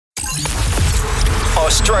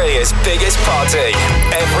Australia's biggest party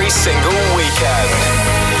every single weekend.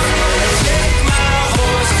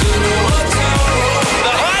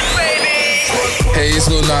 The Hut, baby! Hey, it's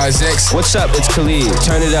Lil Nas X. What's up? It's Khalid.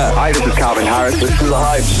 Turn it up. Hi, this is Calvin Harris. This is The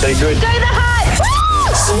Hype. Stay good. Go The Hype!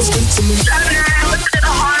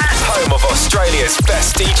 Home of Australia's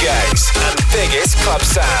best DJs and biggest club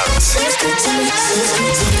sounds.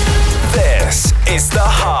 This is The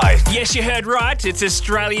Hype. Yes, you heard right. It's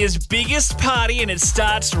Australia's biggest party and it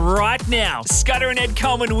starts right now. Scudder and Ed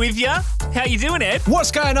Coleman with you. How you doing, Ed?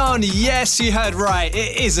 What's going on? Yes, you heard right.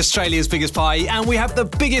 It is Australia's biggest party and we have the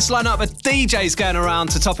biggest lineup of DJs going around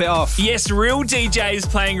to top it off. Yes, real DJs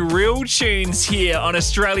playing real tunes here on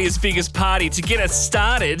Australia's biggest party. To get us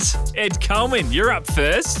started, Ed Coleman, you're up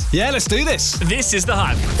first. Yeah, let's do this. This is The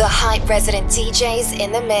Hype. The Hype resident DJs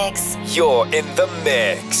in the mix. You're in the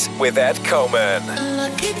mix with Ed Coleman.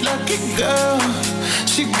 Lucky, lucky girl.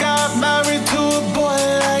 She got married to a boy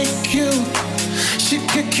like you. She'd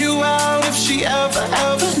kick you out if she ever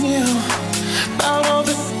knew about all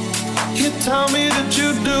the you tell me that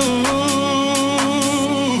you do.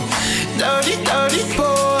 Dirty, dirty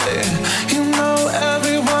boy. You know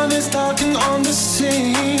everyone is talking on the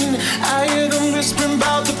scene. I hear them whispering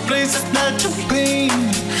about the places that you've been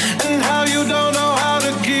and how you don't know how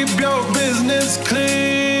to keep your business clean.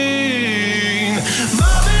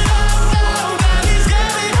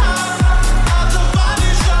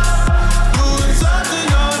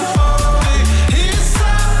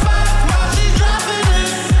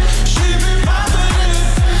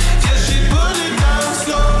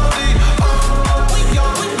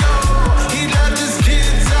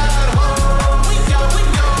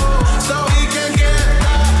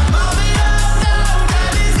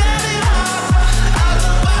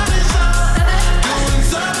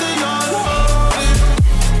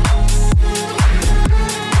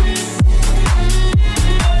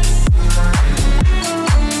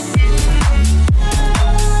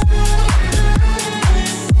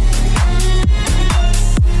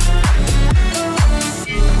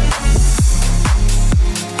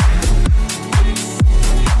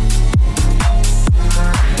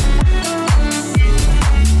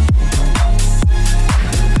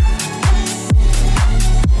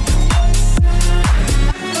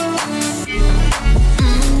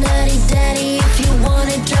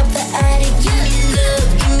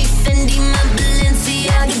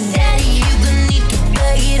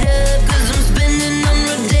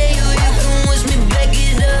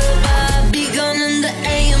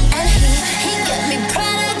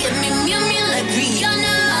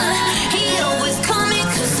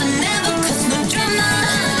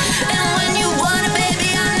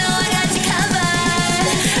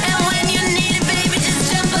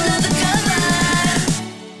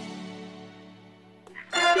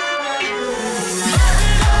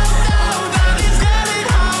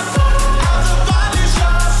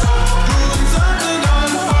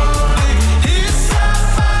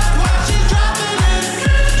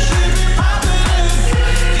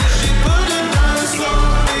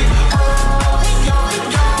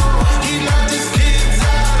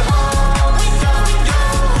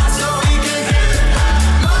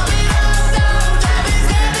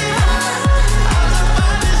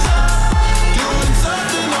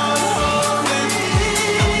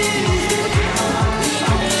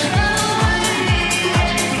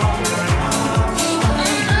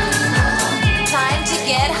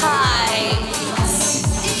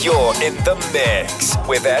 In the mix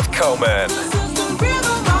with Ed Coleman.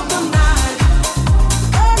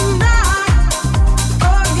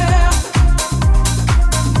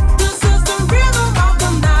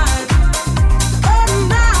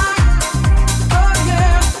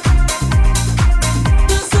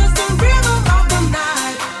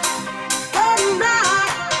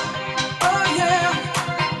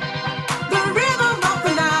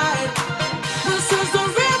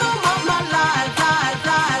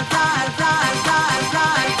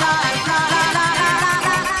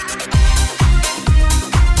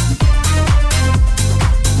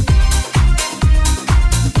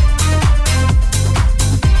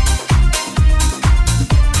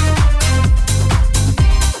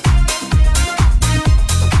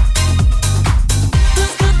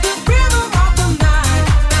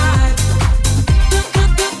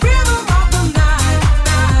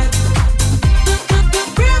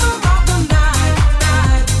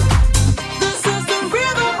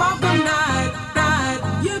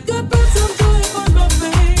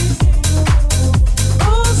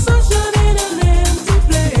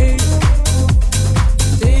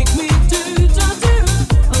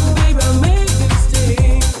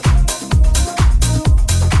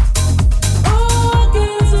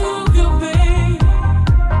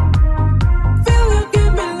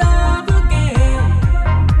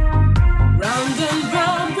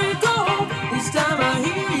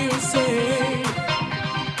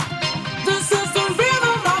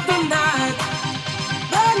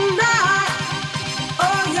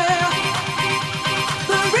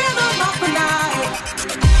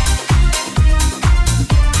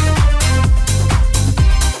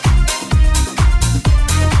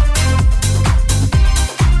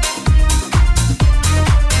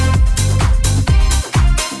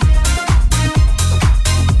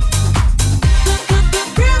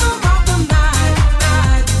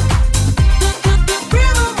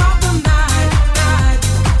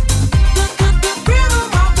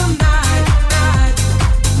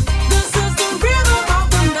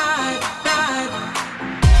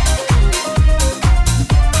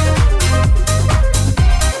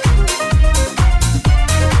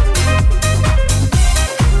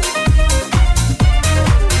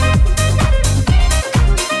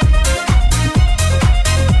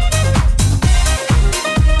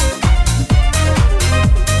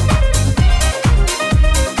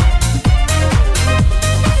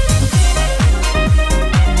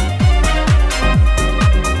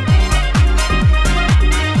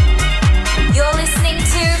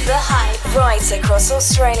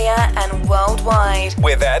 Australia and worldwide.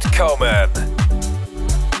 With Ed Coleman.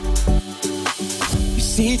 You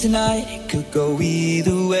see, tonight it could go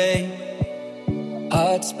either way.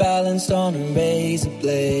 Hearts balanced on a razor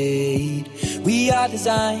blade. We are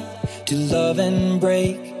designed to love and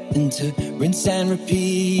break, and to rinse and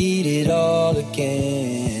repeat it all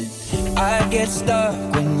again. I get stuck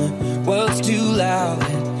when the world's too loud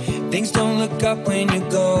and things don't look up when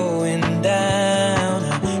you're going down.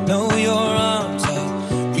 I know your arms are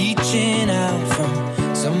reaching out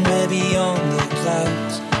from somewhere beyond the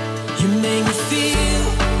clouds. You make me feel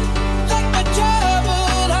like my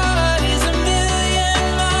troubled heart is a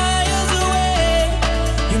million miles away.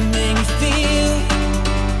 You make me feel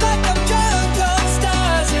like I'm drunk on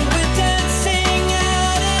stars and we're dancing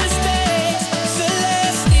out in space.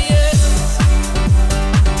 Celestial.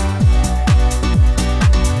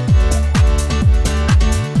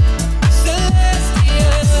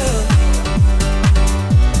 Celestial.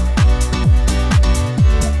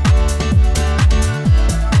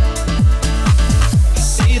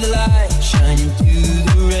 See the light shining through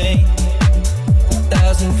the rain.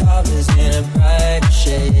 1,000 colors in a bright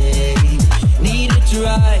shade. Needed to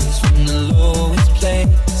rise from the lowest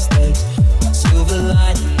place. There's silver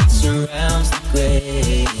lining that surrounds the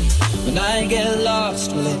gray. When I get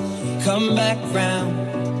lost, will it come back round?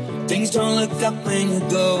 Things don't look up when you're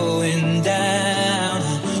going down.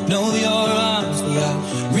 I know your arms, they are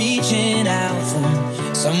reaching out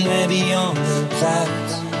from somewhere beyond the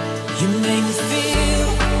clouds. You make me feel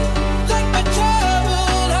like my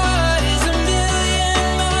troubled heart is a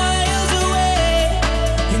million miles away.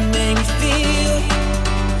 You make me feel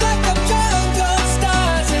like I'm drunk on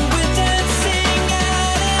stars and we're dancing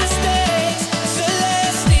out in space.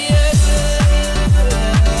 Celestial.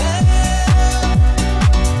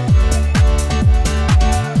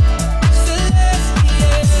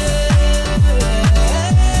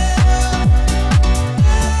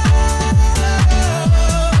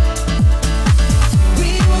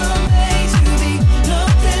 We were made to be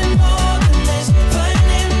nothing more than this,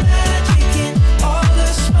 finding magic in all the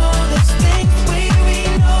smallest things. We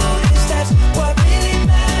notice that's what really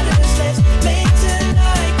matters. Let's make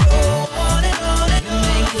tonight go on and on and on.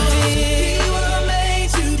 We were made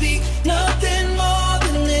to be nothing more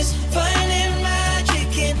than this, finding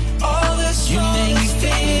magic in all the smallest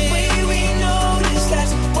things. We notice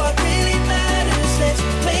that's what really matters. Let's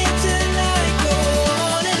make tonight go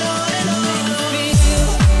on and on and on.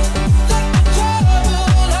 Feel like my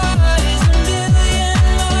troubled heart is a million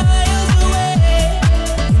miles away.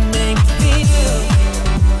 You make me feel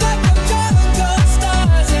like I'm drunk on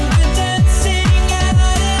stars and we're dancing out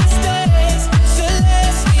in space.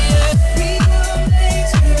 Celestial. We were made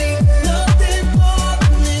to be nothing more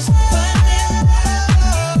than this, finding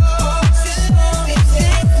all the smallest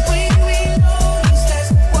things. We notice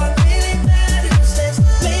that's what really matters. Let's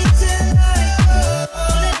make tonight go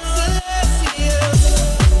on and celestial.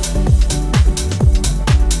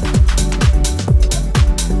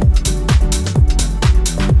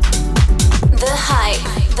 The hype,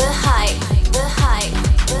 the hype, the hype,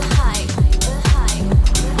 the hype, the hype.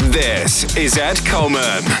 This is Ed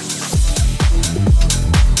Coleman.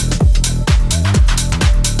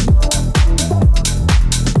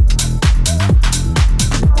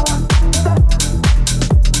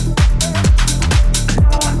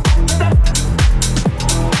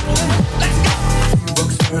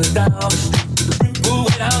 Books further down the street to the brick wall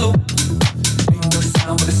way down low. Ain't no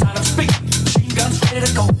sound but the sound of speed. Machine guns ready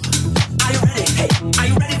to go. Are you ready? Hey, are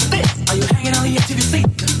you ready for this? Are you hanging on the edge of your seat?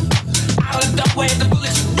 Out of the way the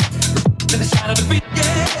bullets rip to the sound of the beat. Yeah.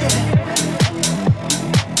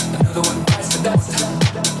 Another one bites the dust.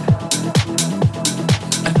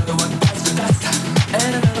 Another one bites the dust.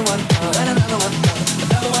 And another one, and another one.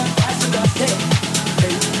 Another one bites the dust. Hey,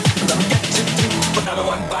 hey, I'm gonna get you too. Another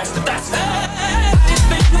one bites the dust. Hey, I just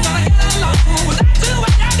think we're gonna get along. Without you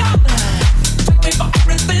when you're gone. Took me for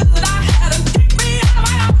everything that I had and kicked me out of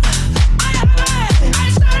my own. I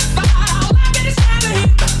started fire, all I get is kind of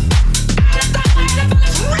heat. Out of the way the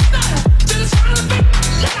bullets rip to the sound of the beat.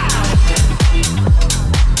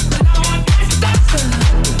 Another one bites the dust.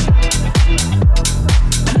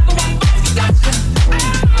 Another one bites the dust.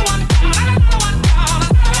 Another one gone, another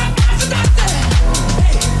one gone. Another one bites the dust. Hey,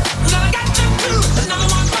 gonna get you too. Another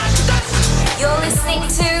one bites the dust. You're listening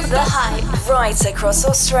to The Hype right across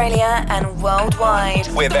Australia and worldwide.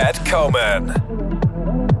 With Ed Coleman.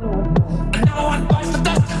 Another one bites the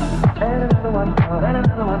dust. And another one gone, and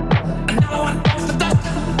another one. Another one bites the dust.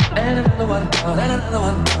 And another one gone, and another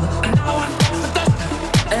one. Another one bites the dust.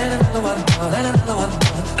 And another one gone, and another one.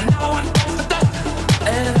 Another one bites the dust.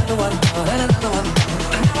 And another one gone, and another one.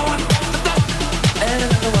 Another one bites the dust.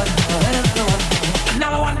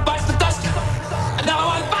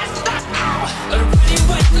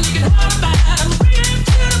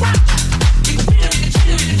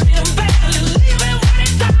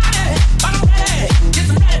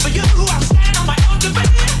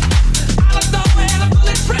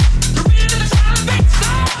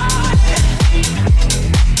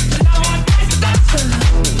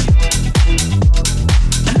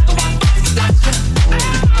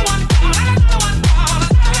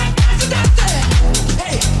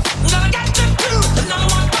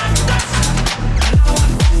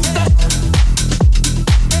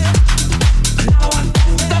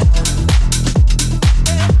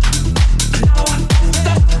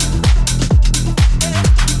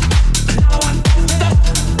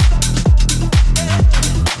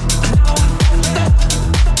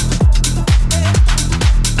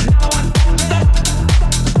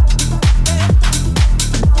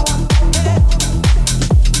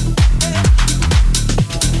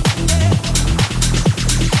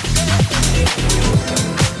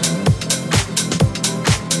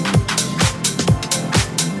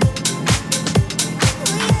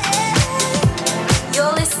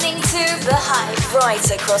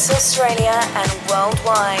 Right across Australia and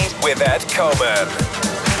worldwide. With Ed Coleman.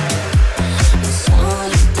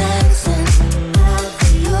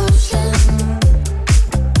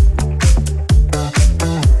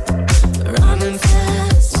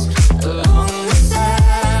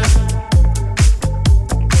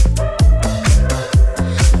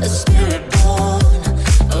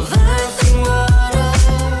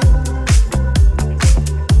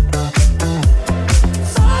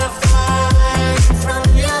 From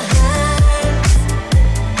your hands,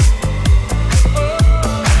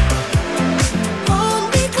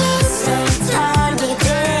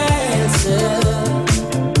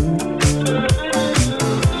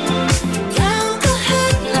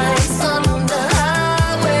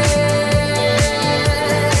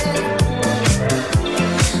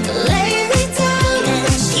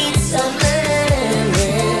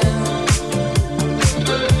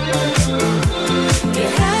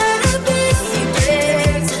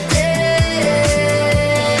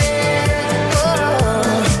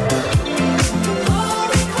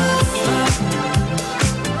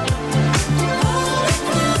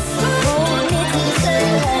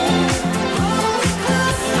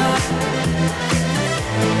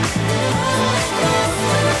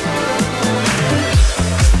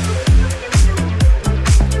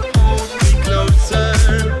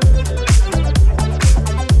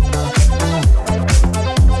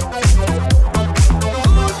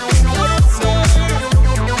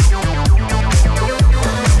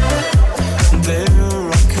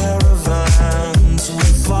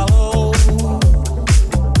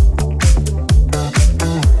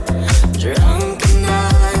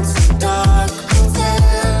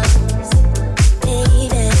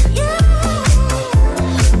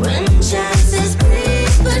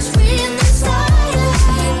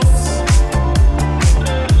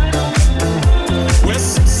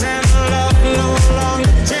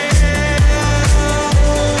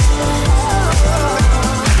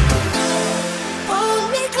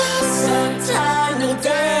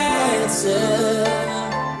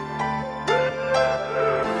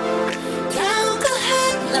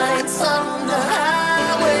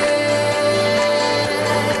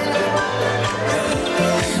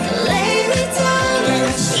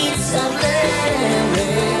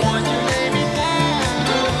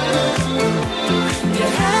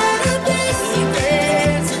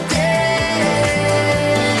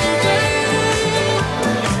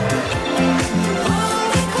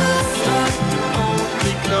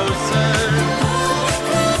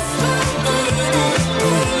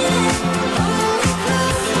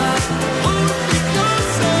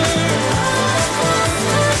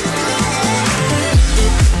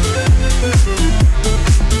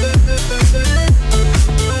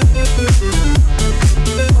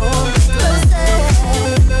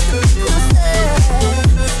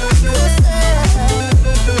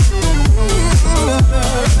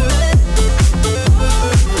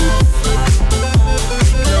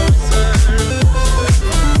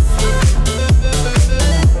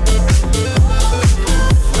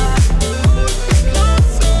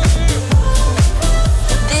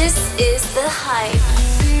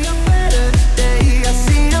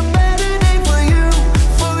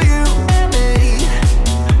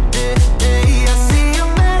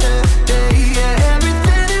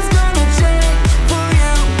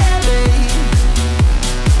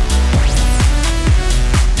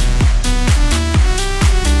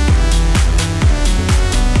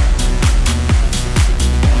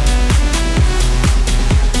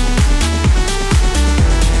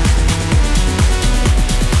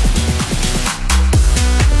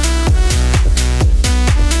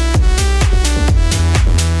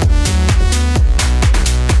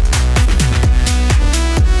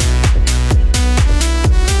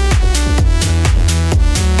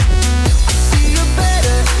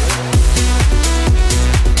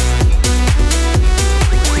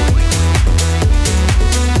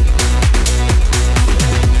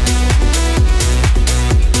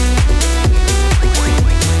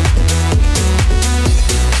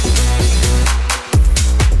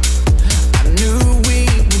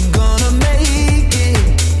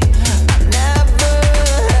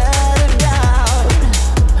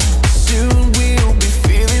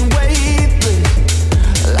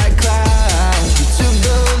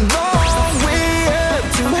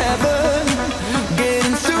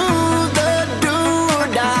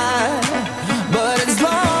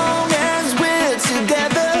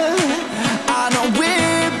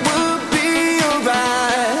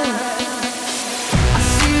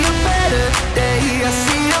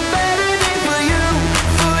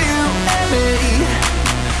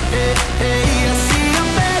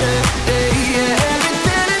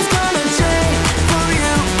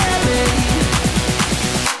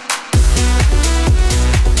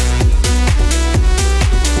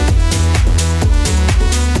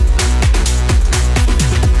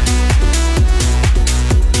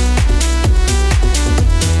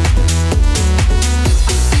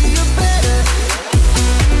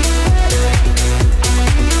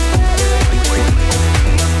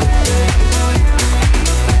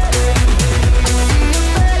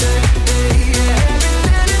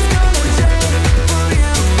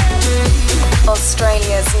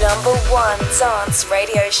 Australia's #1 dance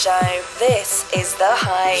radio show. This is The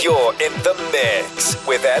Hype. You're in the mix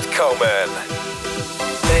with Ed Coleman.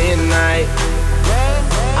 Day and night,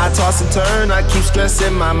 I toss and turn, I keep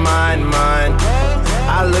stressing my mind.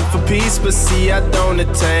 I look for peace, but see I don't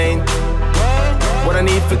attain. What I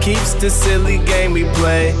need for keeps the silly game we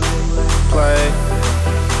play.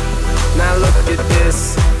 Now look at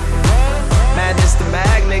this. Madness, the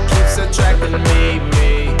magnet keeps attracting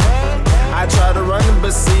me. I try to run,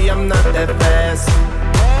 but see I'm not that fast.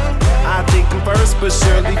 I think I'm first, but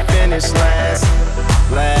surely finish last.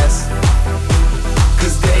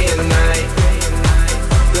 Cause day and night,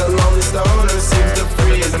 the lonely stoner seems to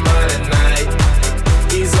free his mind at night.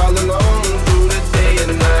 He's all alone through the day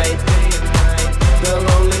and night. The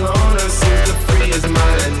lonely loner seems to free his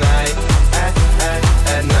mind at night.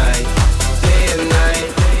 At night, day and night.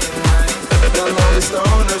 The lonely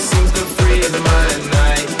stoner seems to free his mind at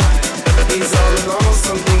night. He's all alone,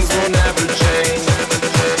 some things will never change.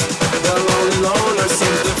 The lonely loner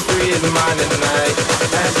seems to free his mind at night.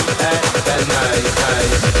 At night.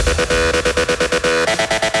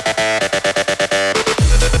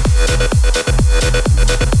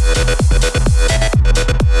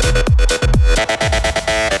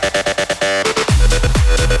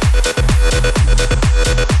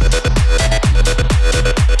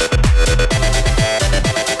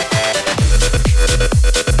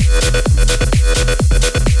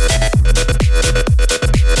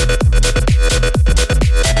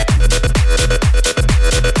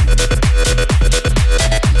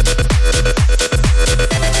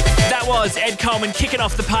 Kicking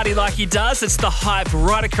off the party like he does. It's The Hype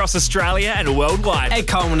right across Australia and worldwide. Ed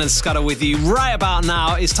Coleman and Scudder with you. Right about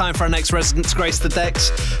now, it's time for our next resident to grace the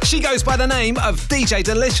decks. She goes by the name of DJ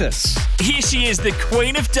Delicious. Here she is, the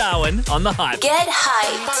Queen of Darwin on The Hype. Get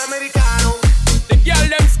hyped. The girl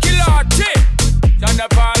them skill arty.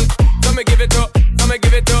 Some me give it to, some me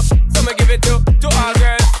give it to, some me give it to all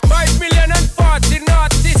girls. 5 million and 40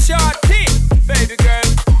 naughty shorty. Baby girl,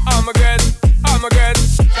 I'm a girl, I'm a girl.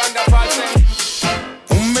 Thunderfall say.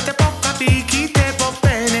 Te può capire chi te può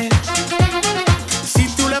bene. Se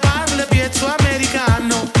tu le parli piezzo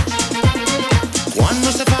americano. Quando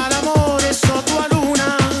si fa l'amore sotto la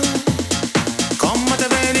luna. Come te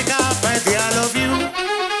viene capa e I love you.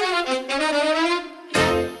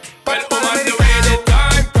 Well, woman, the way the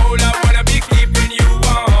time cold, I wanna be keeping you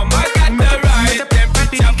warm. I got the right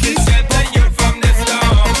temperature to shelter you from the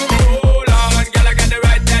storm. Hold on, girl, I got the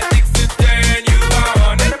right tactics to turn you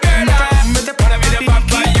on. And girl, I wanna be the papa.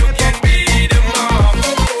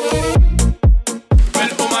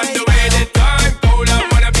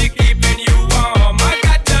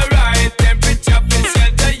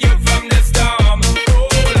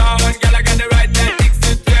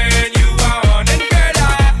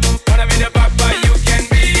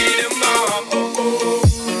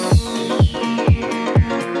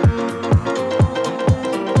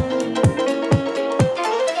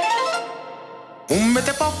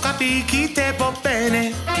 Chi te può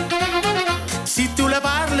bene. Se tu le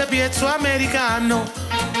parli piezzo americano.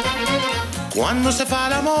 Quando si fa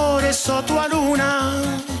l'amore sotto la luna.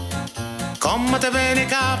 Come te viene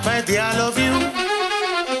capa e I love you.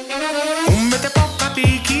 Te può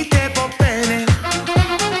capire chi te può bene.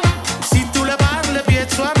 Se tu le parli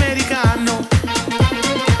piezzo americano.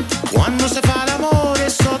 Quando si fa l'amore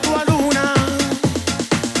sotto la luna.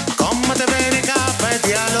 Come te viene capa e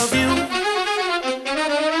I love you.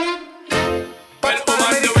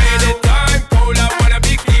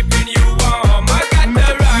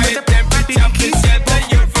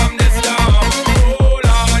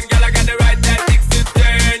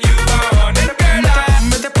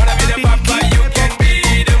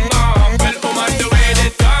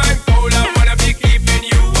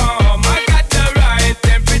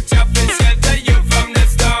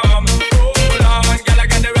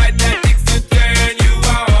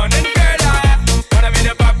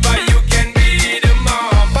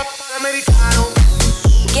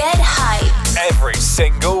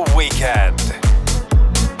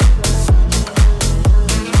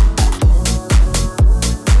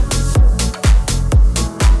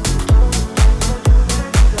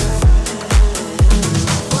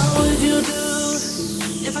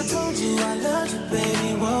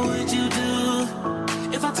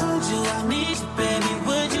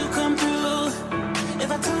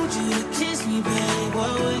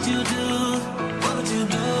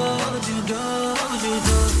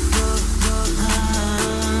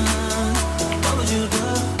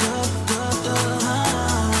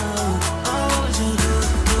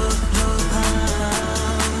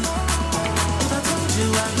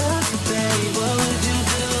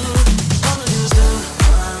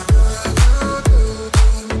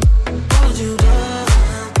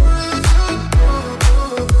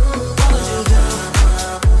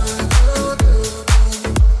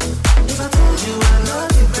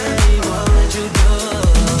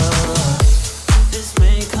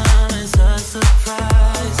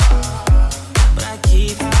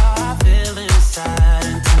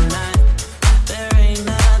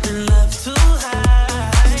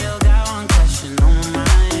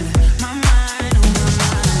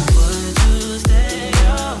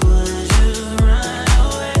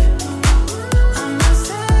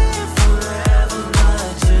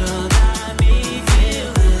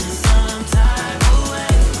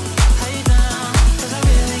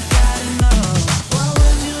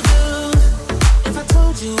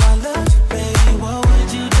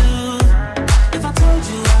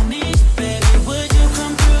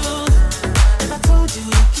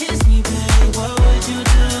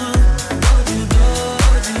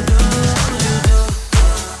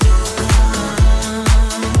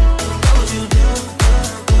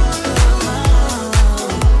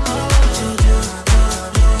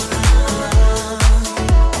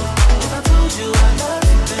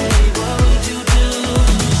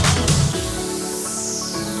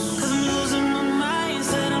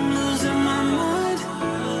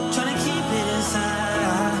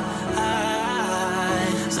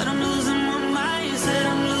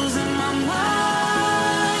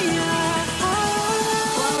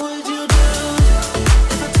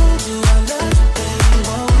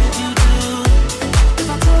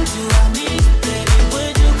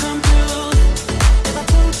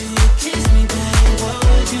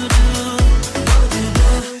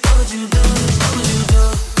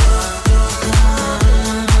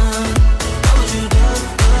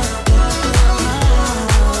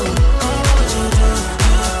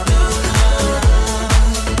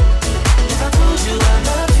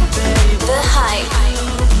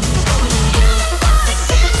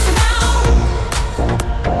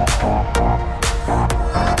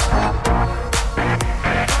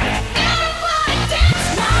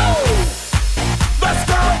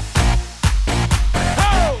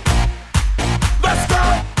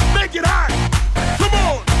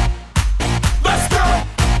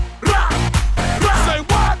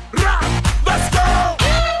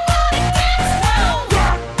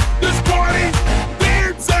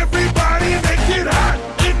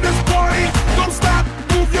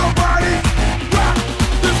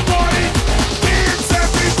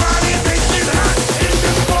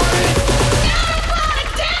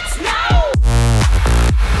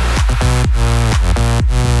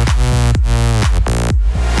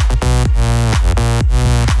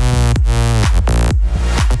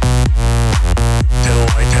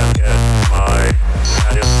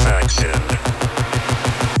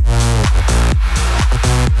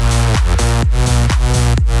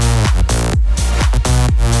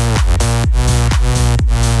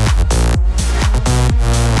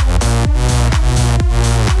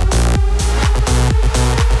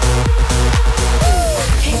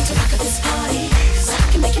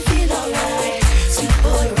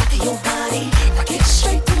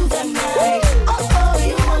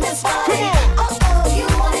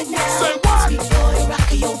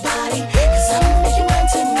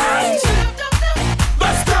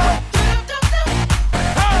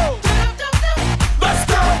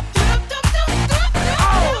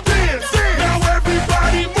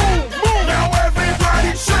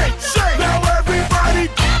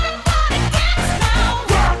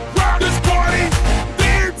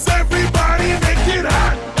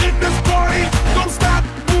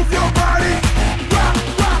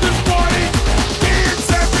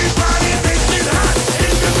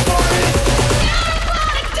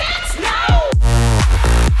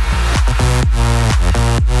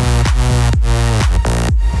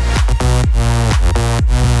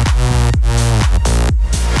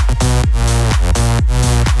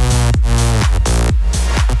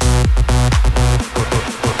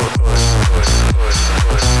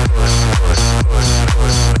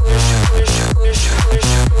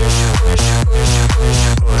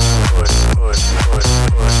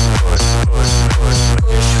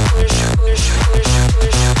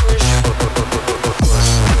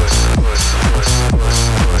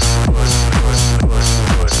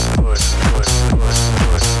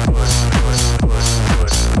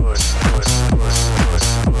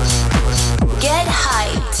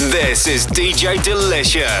 is DJ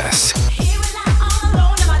Delicious.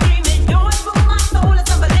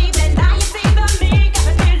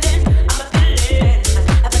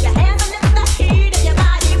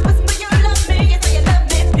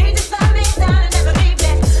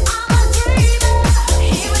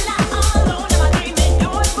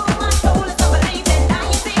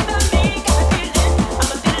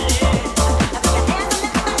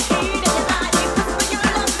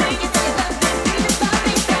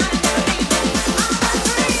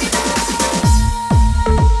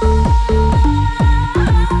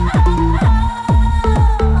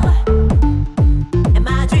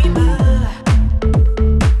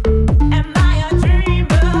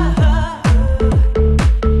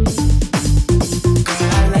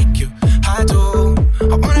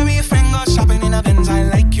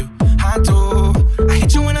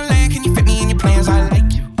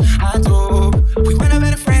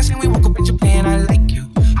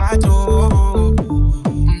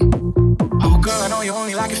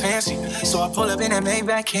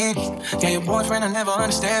 Yeah, your boyfriend will never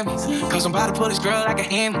understand me, cause I'm about to put this girl like a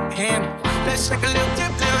hand. Let's take a little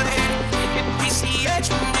trip down here. Get the PCH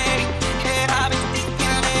from me. Yeah, I've been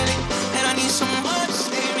thinking lately, and I need someone to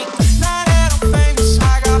save me. Now that I'm famous, I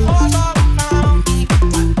got boys all around me.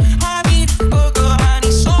 I need to go, girl, I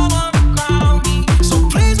need someone to ground me. So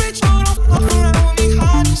please reach out, don't fuck around with me.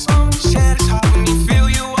 I need someone to share this heart with me. Feel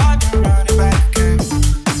you, I can run it back again.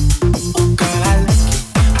 Oh, girl, I like you,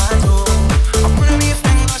 I do. I wanna be a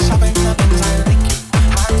friend.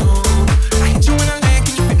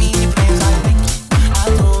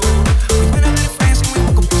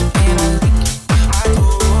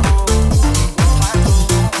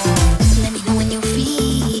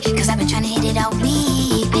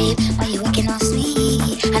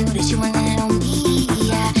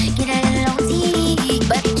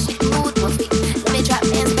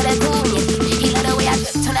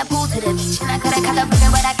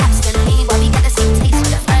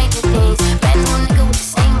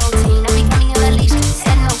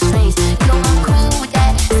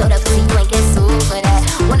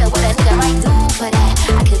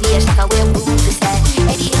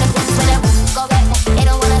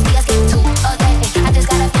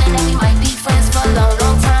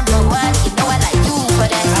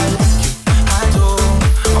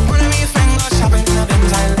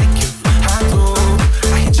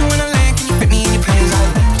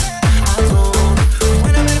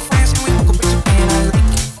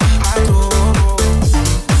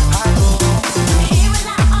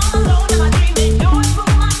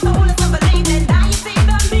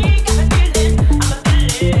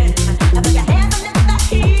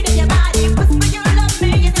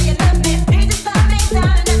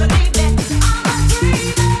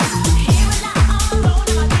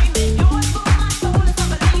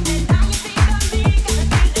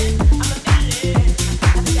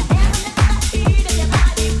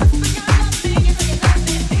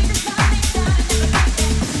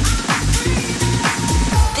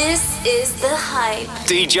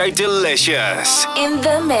 DJ Delicious in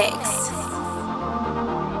the mix.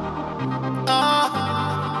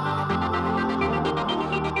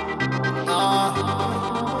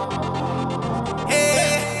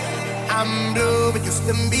 Hey, I'm blue, but used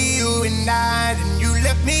to be you and I. Then you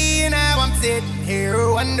left me, and now I'm sitting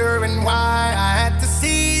here wondering why I had to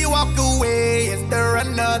see you walk away. Is there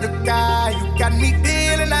another guy? You got me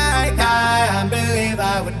feeling like I believe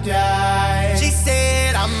I would die. She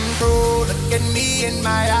said I'm through. Look at me in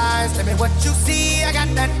my eyes. Tell me what you see. I got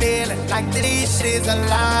that feeling like this shit is a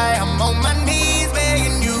lie. I'm on my knees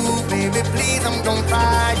begging you, baby, please, I'm gon'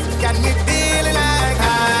 cry. You got me feeling like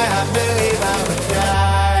I believe I would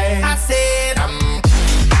die. I said I'm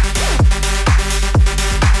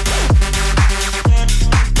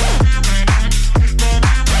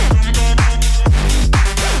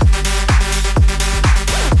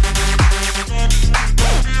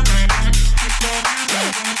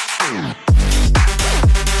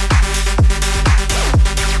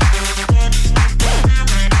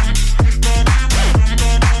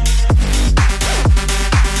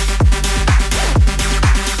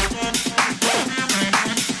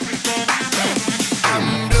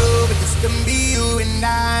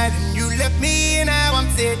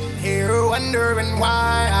wondering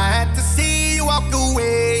why I had to see you walk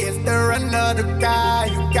away. Is there another guy?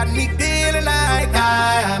 You got me feeling like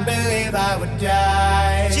I believe I would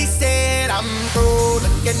die. She said I'm through.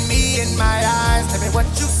 Look at me in my eyes. Tell me what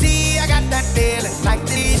you see. I got that feeling like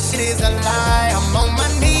this shit is a lie. I'm on my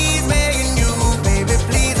knees begging you, baby,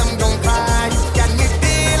 please, I'm gon' cry. You got me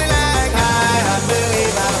feeling like I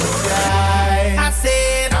believe I would die. I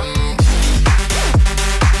said I'm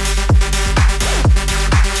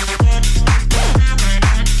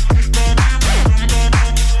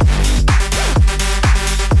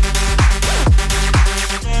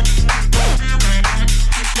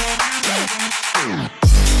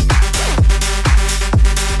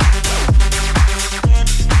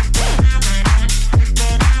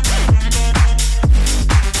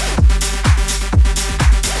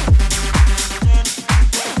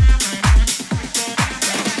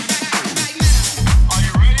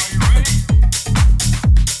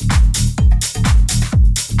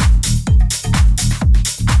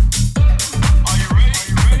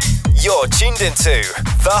You're tuned into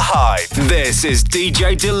The Hype. This is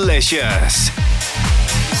DJ Delicious.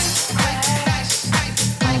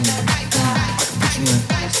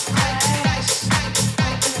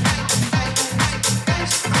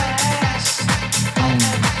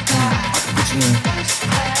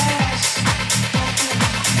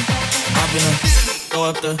 Throw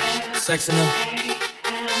up the sex in them.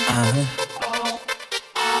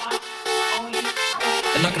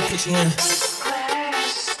 And I can put you in.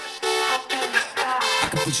 I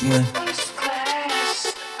can put you in.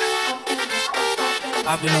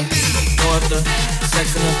 I've been throw up the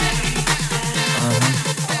sex in them.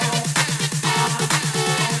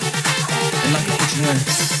 And I can put you in.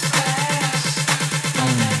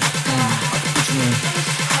 I can put you in.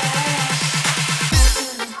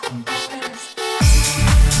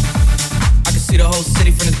 See the whole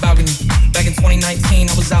city from this balcony. Back in 2019,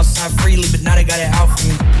 I was outside freely, but now they got it out for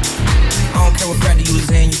me. I don't care what bracket you was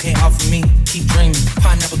in, you can't out for me. Keep dreaming.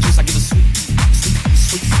 Pineapple juice, I give a sweet,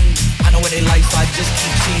 sweet, sweet. I know what they like, so I just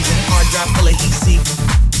keep cheesing. Hard drive full of heat seeking.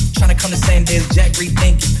 Tryna come the same day as Jack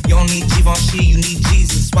rethinking. You don't need Givenchy, you need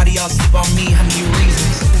Jesus. Why do y'all sleep on me? How many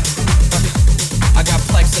reasons? I got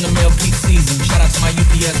Plex in the mail peak season. Shout out to my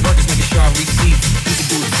UPS workers, making sure I receive. You can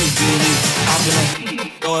do it too, believe. I'm gonna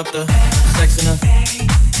throw up the sex in her.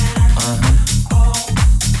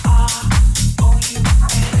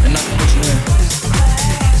 And I can put you in.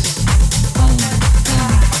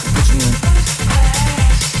 I can put you in.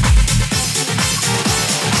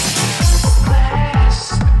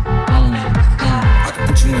 I can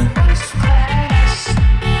put you in.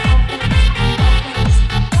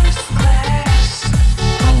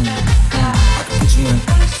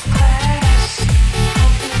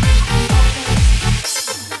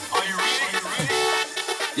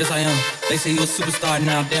 Yes, I am. They say you a superstar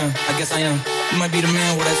now, damn. I guess I am. You might be the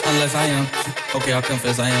man, well, that's unless I am. Okay, I'll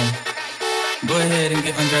confess I am. Go ahead and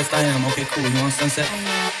get undressed, I am. Okay, cool. You want sunset?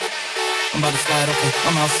 I'm about to slide, okay.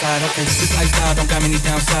 I'm outside, okay. This lifestyle don't got many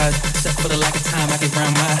downsides. Except for the lack of time, I get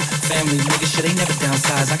round my family. Nigga shit, they never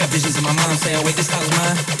downsize. I got visions in my mind saying, wait, this house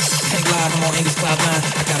mine. Can't glide, I'm on Angus Cloud 9.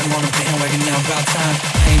 I got him on the bandwagon now, about time.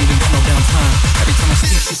 I ain't even got no downtime. Every time I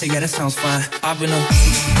speak, she say, yeah, that sounds fine. I've been a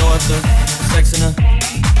throw up the sex in her.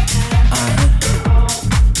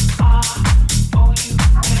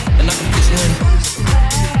 And I can put you in.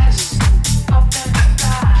 I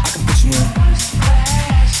can put you in.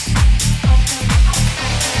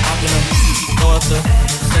 I'm gonna throw up the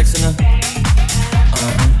sex in her.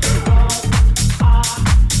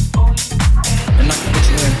 And I can put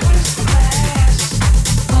you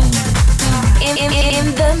in. In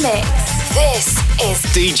the mix. This is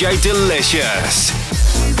DJ Delicious.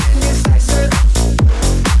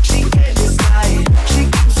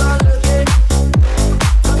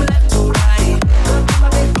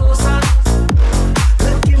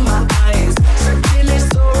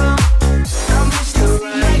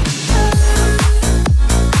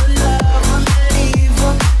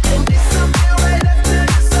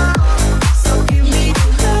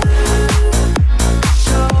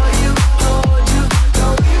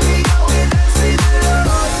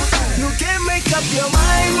 Your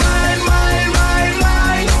mind,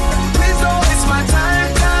 please don't waste my time.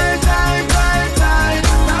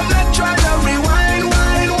 I'm not trying to rewind.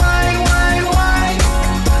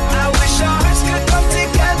 I wish our hearts could come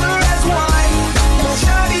together as one.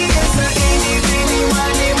 Shawty is a eeny, meeny,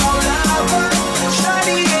 miny, mo lover.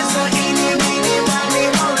 Shawty is a eeny, meeny, miny,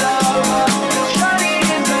 mo lover. Shawty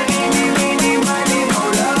is a eeny, meeny, miny, mo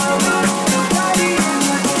lover. Shawty is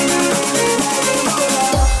a eeny, meeny, miny, mo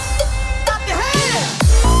lover. Clap your hands.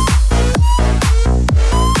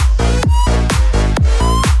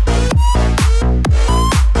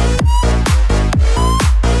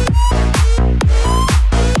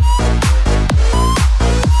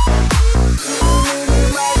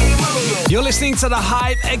 You're listening to The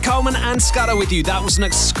Hype, Ed Coleman and Scudder with you. That was an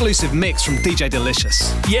exclusive mix from DJ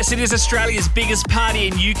Delicious. Yes, it is Australia's biggest party,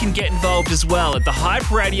 and you can get involved as well at The Hype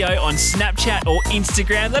Radio on Snapchat or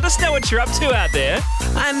Instagram. Let us know what you're up to out there.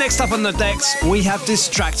 And next up on the decks, we have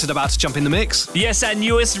Distracted about to jump in the mix. Yes, our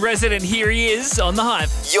newest resident, here he is on The Hype.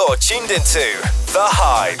 You're tuned into The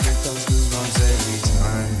Hype.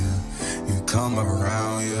 You come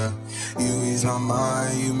around, yeah. You ease my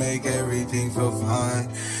mind, you make everything feel fine.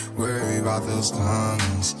 Worry about those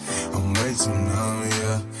comments, I'm way too numb,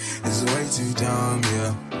 yeah. It's way too dumb,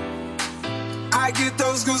 yeah. I get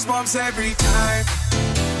those goosebumps every time.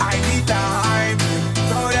 I need the hype,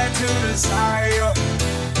 throw that to the side, yeah.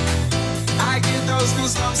 I get those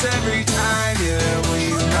goosebumps every time, yeah. When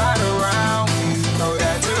you're not around, when you throw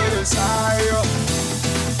that to the side, yeah.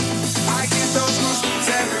 I get those goosebumps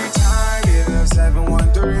every time.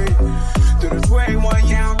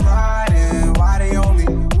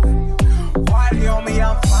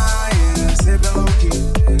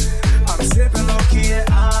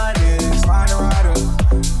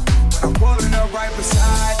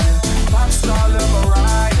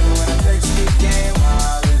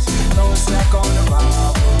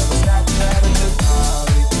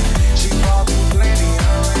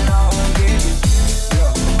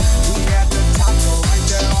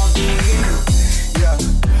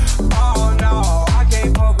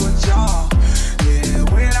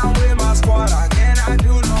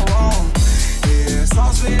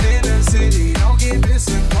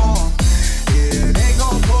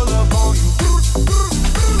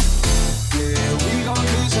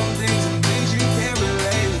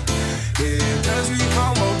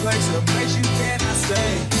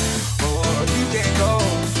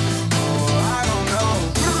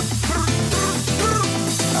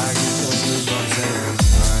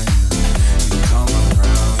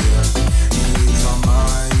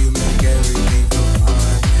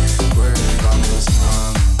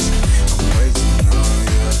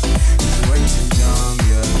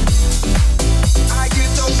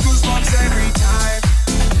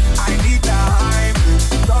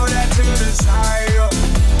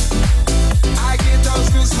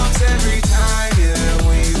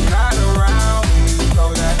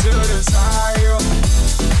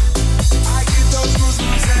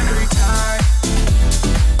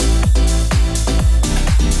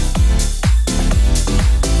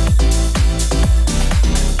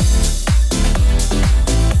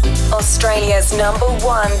 Australia's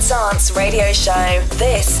 #1 dance radio show.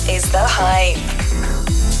 This is The Hype.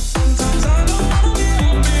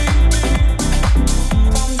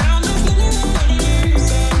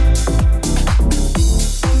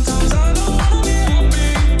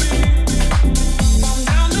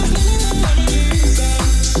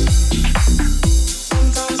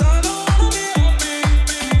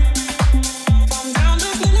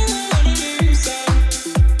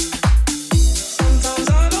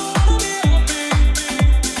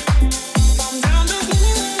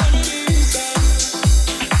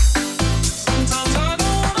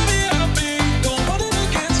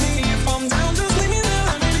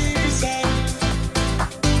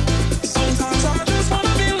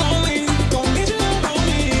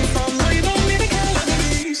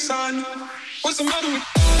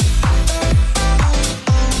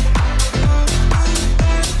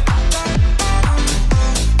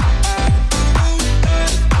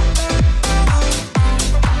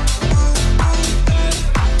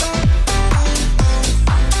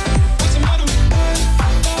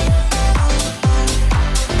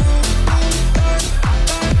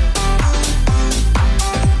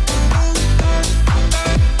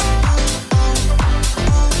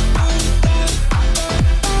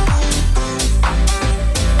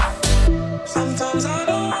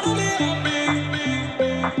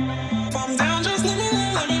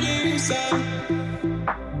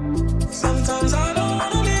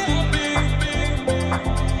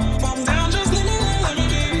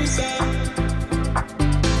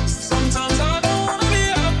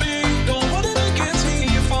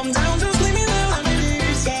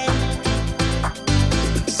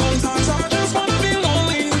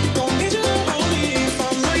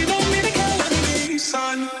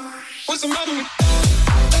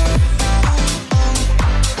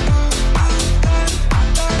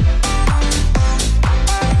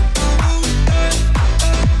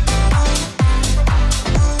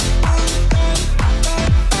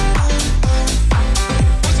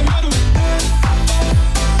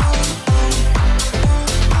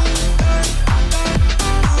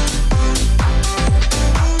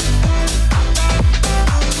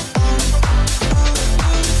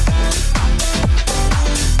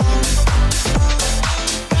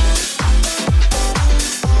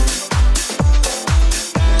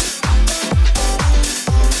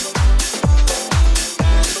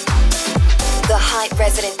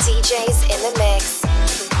 Resident DJs in the mix.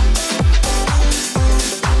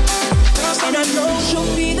 And I know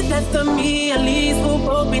she'll be the death of me, at least we'll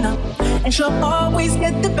both be numb. And she'll always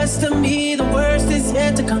get the best of me, the worst is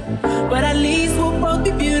yet to come. But at least we'll both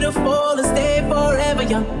be beautiful and stay forever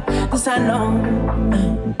young. This I know,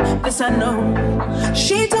 this I know.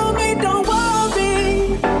 She told me don't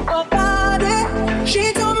worry about it.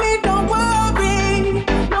 She told me don't worry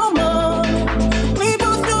no more. We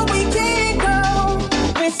both know we can't go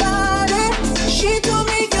without it. She told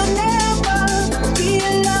me you'll never be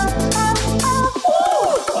alone.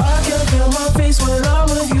 I can feel my face when I'm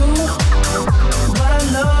with you, but I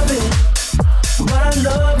love it, but I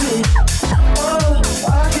love it. Oh,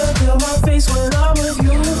 I can feel my face when I'm with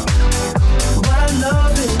you, but I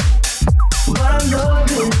love it, but I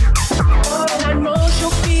love it. Oh, and I know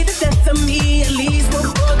she'll be the death of me, at least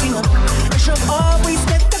we're working up. And she'll always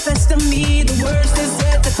get the best of me, the worst is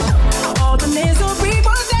yet to come. All the misery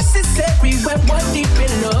was necessary when we're deep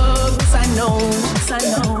in love. Yes, I know, yes, I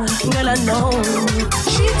know, girl, I know.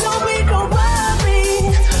 She told me don't worry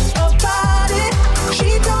about it. She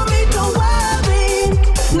told me don't worry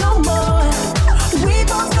no more. We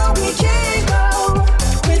both know we can't go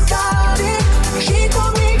without it. She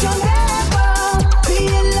told me you'll never be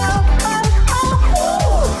alone.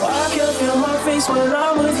 I can feel my face when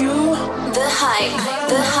I'm with you. The hype,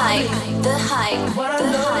 the hype, the hype,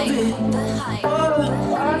 the hype, the hype. Oh,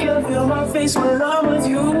 I can feel my face when I'm with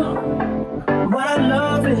you. But I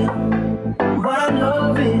love it, but I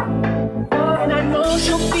love it. Oh, and I know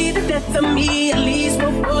she'll be the death of me, at least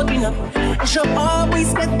we're working up. And she'll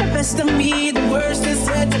always get the best of me, the worst is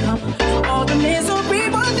yet to come. All the misery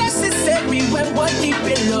was necessary when we're deep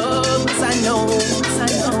in love. Yes, I know,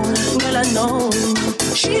 well I know.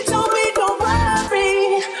 She told me don't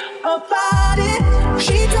worry about it.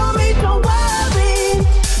 She told me don't worry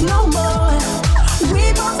no more. We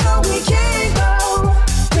both know we can't go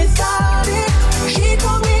without it. She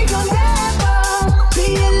told me you'll never be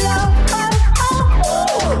alone.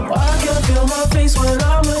 I can feel my face when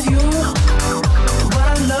I'm with you, but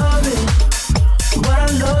I love it, but I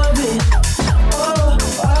love it. Oh,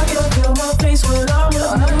 I can feel my face when I'm with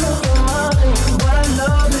you, but I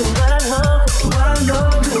love it, but I love it, but I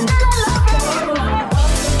love it. I can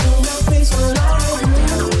feel my face when I'm with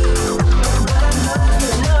you,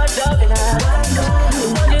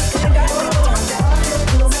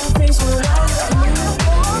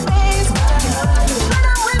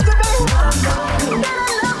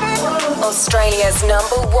 Australia's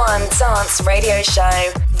 #1 dance radio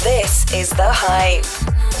show. This is The Hype.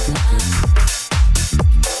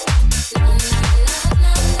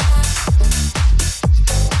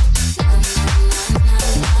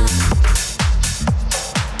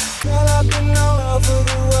 Girl, I've been all over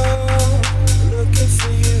the world looking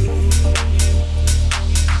for you.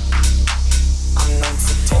 I'm not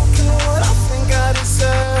for taking what I think I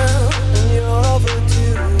deserve, and you're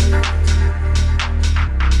overdue.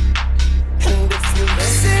 And if you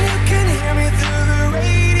listen, you can hear me through the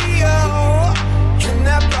radio, in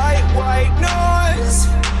that bright white noise.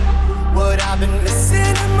 What I've been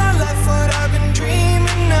missing in my life, what I've been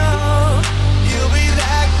dreaming of. You'll be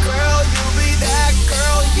that girl, you'll be that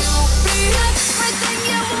girl, you'll be everything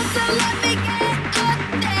you want, so let me get up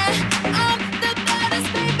there. I'm the baddest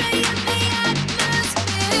baby in the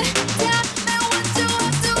atmosphere. Tell me what you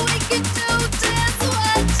want so we can do just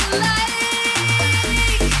what you like.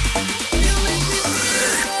 You make me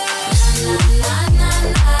feel la la la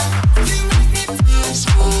la. You make me feel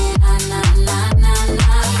smooth la la la la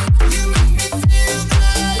la. You make me feel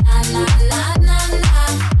good la la la la la.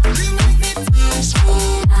 You make me feel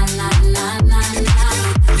smooth la la la la la.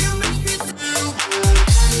 You make me feel good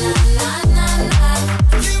la la la la.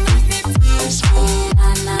 You make me feel smooth la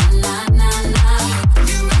la la la la.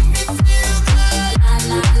 You make me feel good la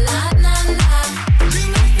la la la la. You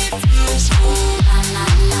make me feel smooth la la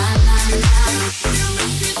la la la. You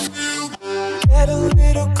make me feel good. Get a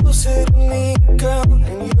little closer to me, girl,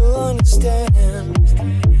 and you'll understand.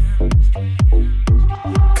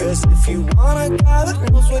 Cause if you want a guy that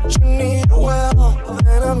knows what you need, well,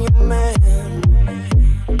 then I'm your man.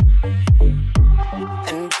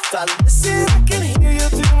 And if I listen, I can hear you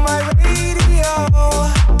through my radio,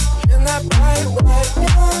 in that bright white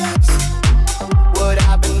noise. What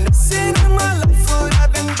I've been missing in my life, what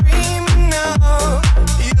I've been dreaming of.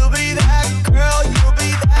 You'll be that girl, you'll be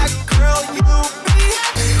that girl, you'll be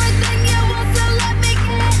everything you want, so let me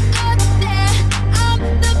get up there. I'm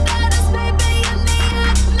the baddest baby in the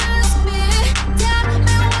atmosphere. Tell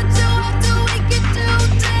me what you want so we can do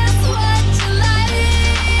just what you like.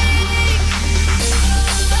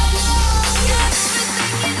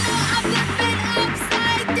 Everything you know, I'm flipping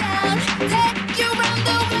upside down. Take you round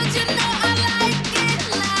the world, you know I like it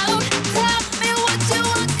loud. Tell me what you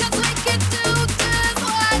want, 'cause we can do just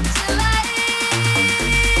what you like.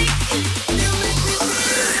 You make me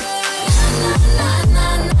feel la la la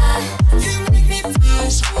la. You make me feel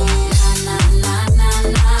smooth la la la la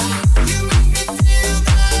la. You make me feel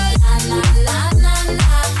good la la la la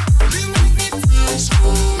la. You make me feel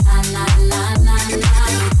smooth la la la la la.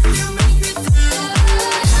 You make me feel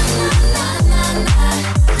la la la la.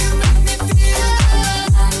 You make me feel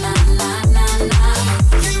la la la la la.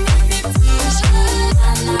 You make me feel smooth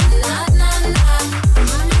la la la la la.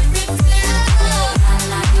 You make me feel la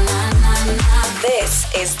la la la la. This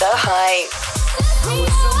is The Hype. I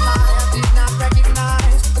was so high, I did not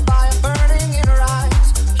recognize the fire burning in her eyes.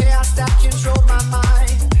 Chaos that controlled my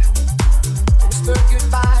mind. Whispered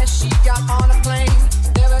goodbye, she got on a plane,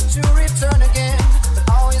 never to return again, but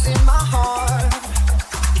always in my heart.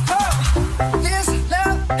 Oh, this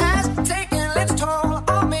love has taken its toll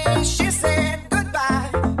on me. She said goodbye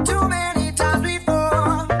too many times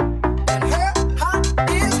before, and her heart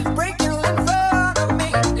is breaking in front of me.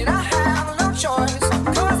 And I have no choice,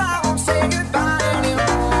 'cause I won't say goodbye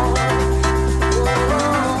anymore.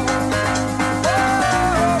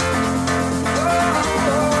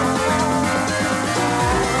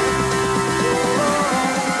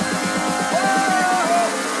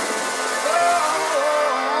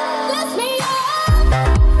 Lift me up.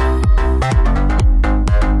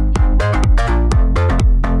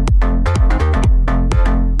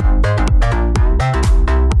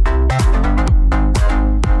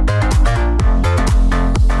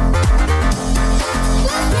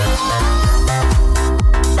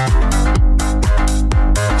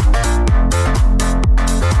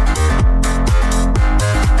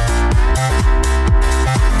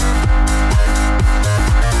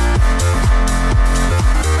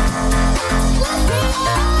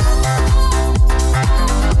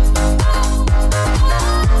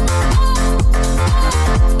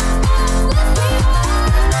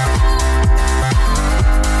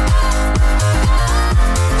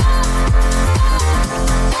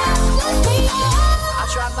 I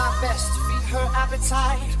tried my best to feed her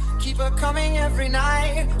appetite, keep her coming every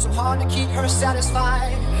night, so hard to keep her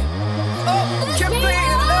satisfied. Oh, kept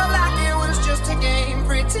playing love like it was just a game,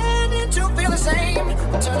 pretending to feel the same,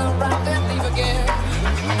 turn around and leave again.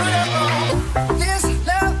 But oh, this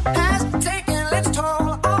love has taken its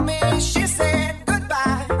toll on me. She said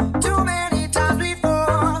goodbye too many times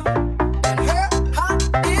before, and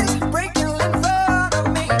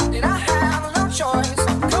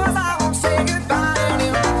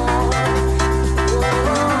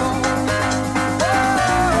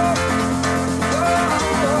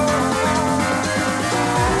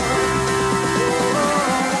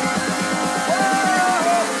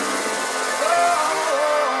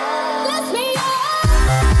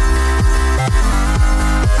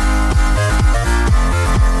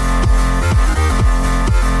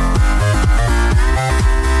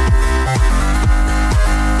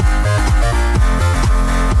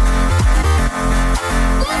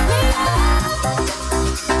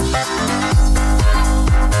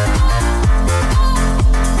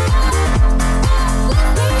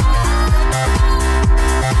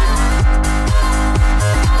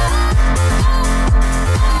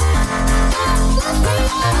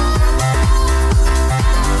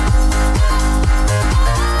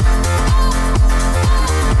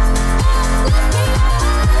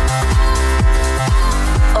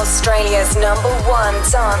UK's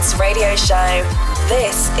 #1 dance radio show.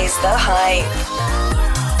 This is The Hype.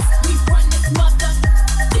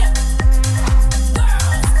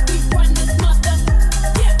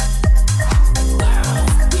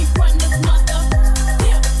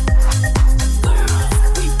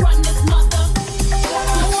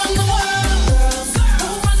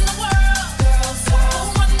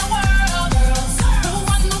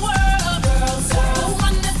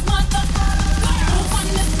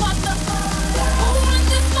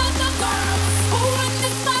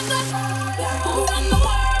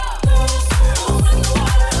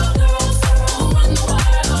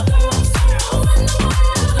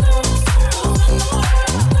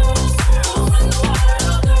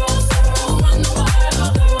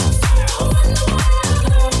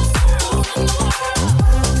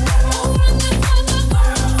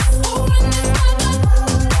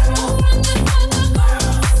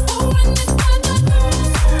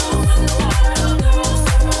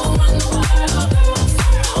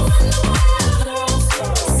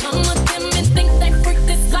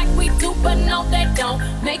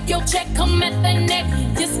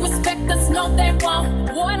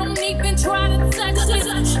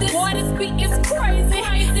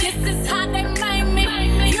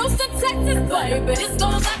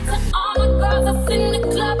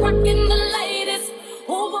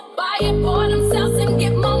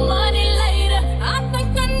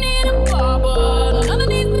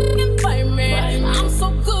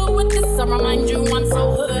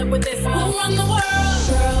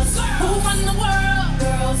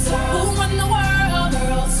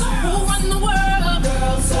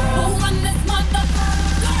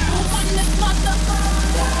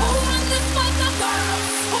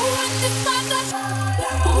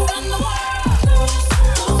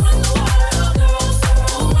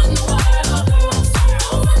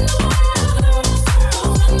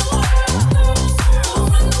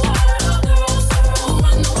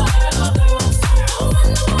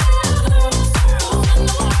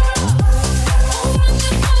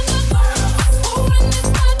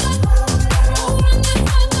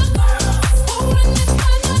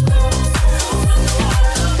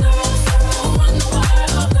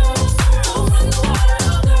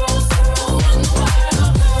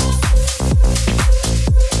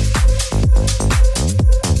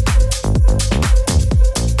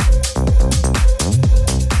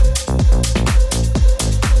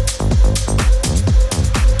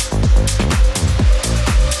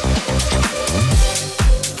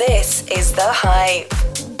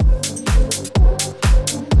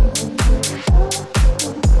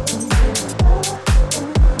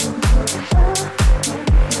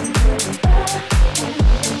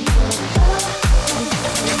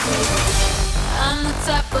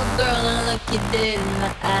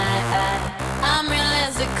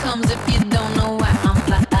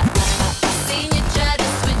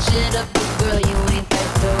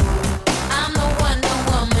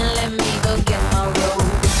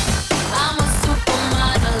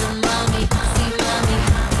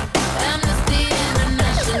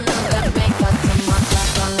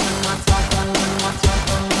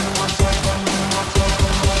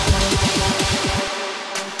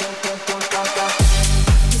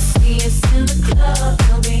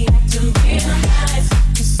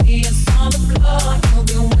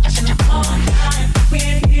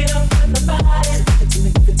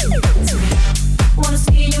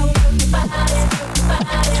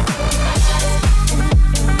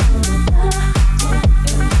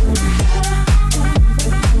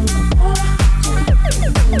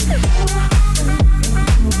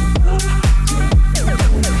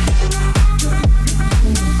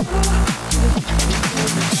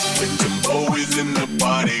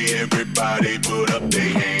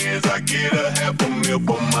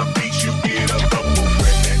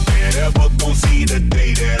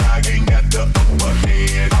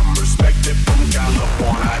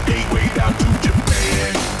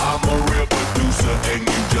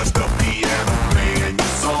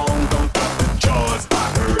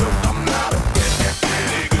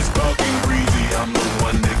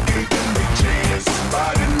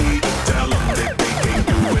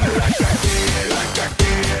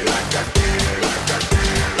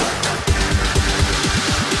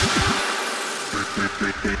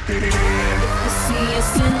 See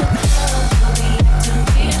us in the club, we'll be acting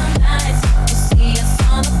real nice. You see us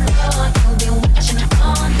on the floor.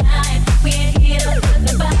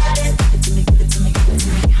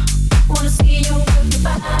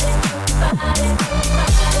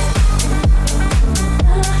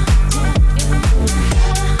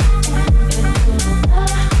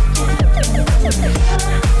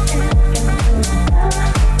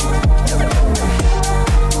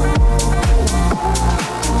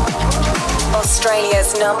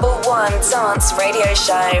 #1 dance radio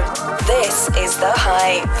show. This is The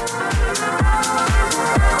Hype.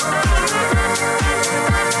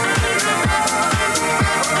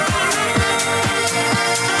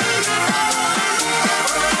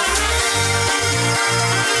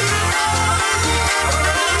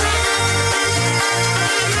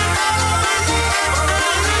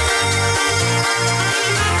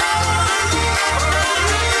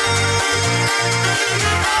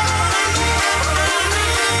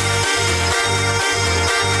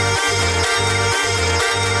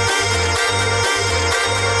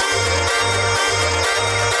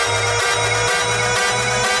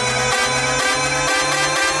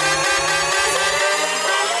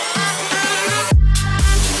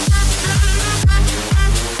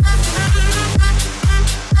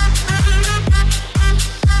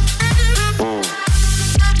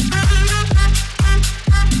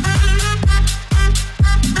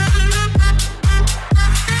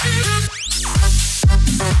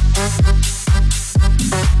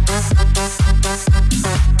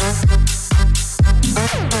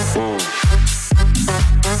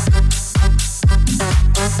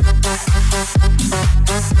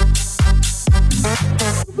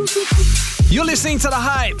 You're listening to The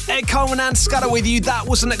Hype. Ed Coleman and Scudder with you. That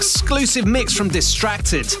was an exclusive mix from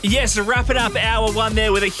Distracted. Yes, wrapping up hour one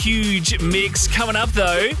there with a huge mix. Coming up,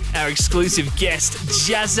 though, our exclusive guest,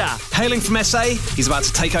 JAZZA. Hailing from SA, he's about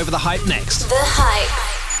to take over The Hype next. The Hype.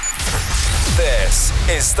 This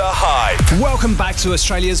is The Hype. Welcome back to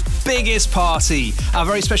Australia's biggest party. Our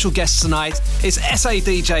very special guest tonight is SA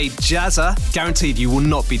DJ JAZZA. Guaranteed you will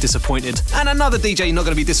not be disappointed. And another DJ you're not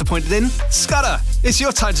going to be disappointed in, Scudder. It's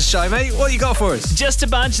your time to show, mate. What you got for us? Just a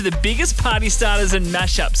bunch of the biggest party starters and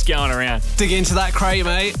mashups going around. Dig into that crate,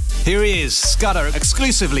 mate. Here he is, Scudder,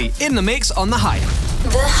 exclusively in the mix on The Hype.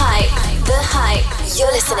 The Hype. The Hype.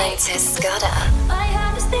 You're listening to Scudder. I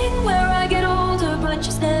have this thing where I get older, but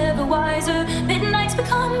just never wiser. Midnights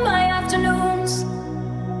become my afternoons.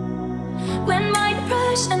 When my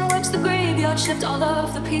depression works the graveyard shift, all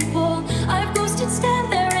of the people I've ghosted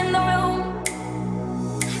stand there in the room.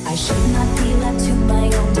 I should not be left to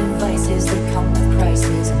my own devices. They come with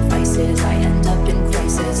prices and vices. I end up in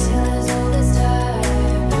crisis. Till as old as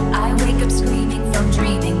time, I wake up screaming from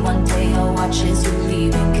dreaming. One day I'll watch as you're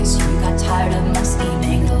leaving, cause you got tired of my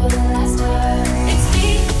scheming. For the last time, it's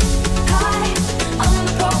me. Hi, I'm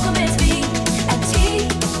the problem, it's me. At tea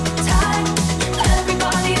time,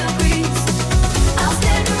 everybody agrees. I'll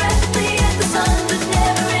stare directly at the sun, but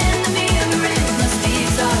never in the mirror. It must be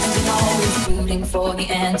exhausting, always rooting for the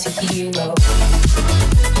anti-hero.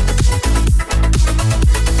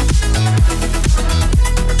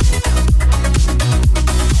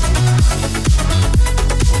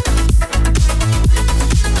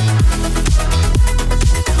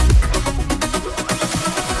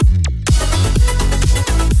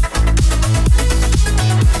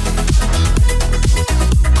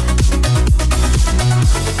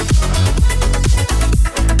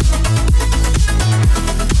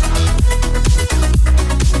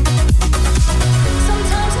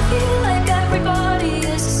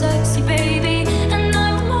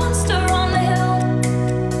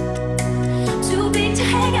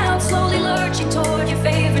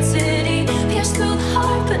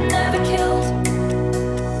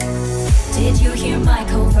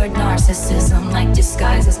 Narcissism, like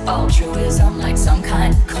disguises altruism, like some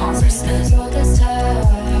kind of consciousness. All this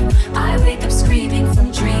time, I wake up screaming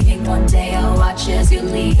from dreaming. One day I'll watch as you're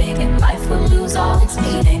leaving, and life will lose all its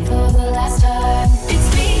meaning. For the last time, it's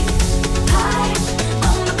me. Hi,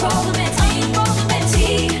 I'm the problem. It's me. It's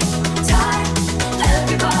tea time.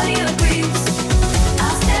 Everybody agrees.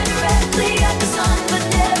 I'll stare directly at the sun, but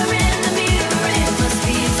never in the mirror. It must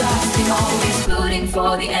be exhausting, always rooting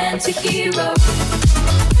for the anti-hero.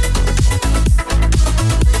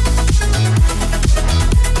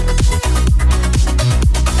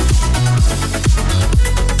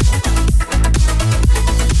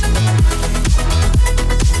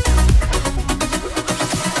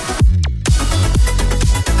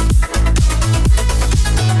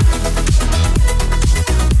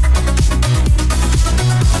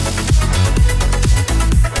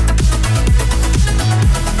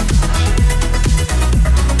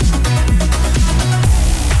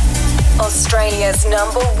 Australia's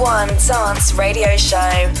 #1 dance radio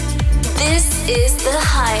show. This is The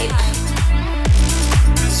Hype.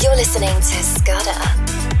 You're listening to Scudder.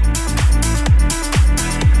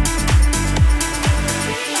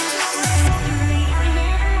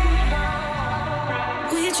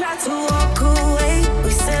 We tried to walk away.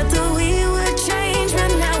 We said that we would change,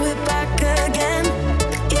 but now we're back again.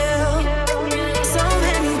 Yeah. So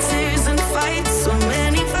many tears and fights, so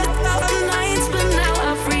many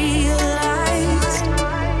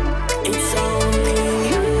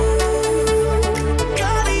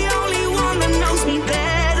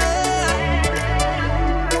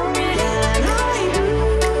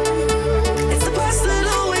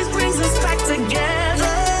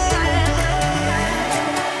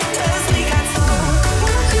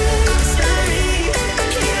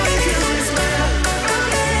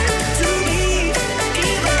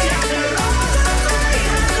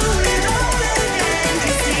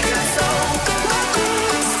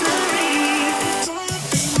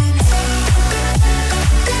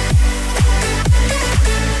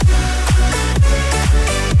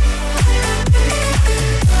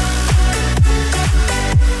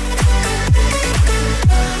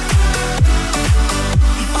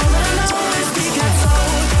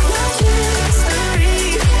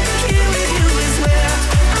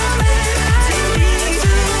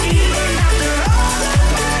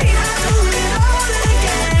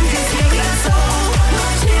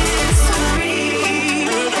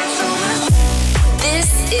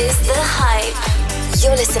The Hype.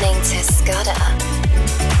 You're listening to Scudder.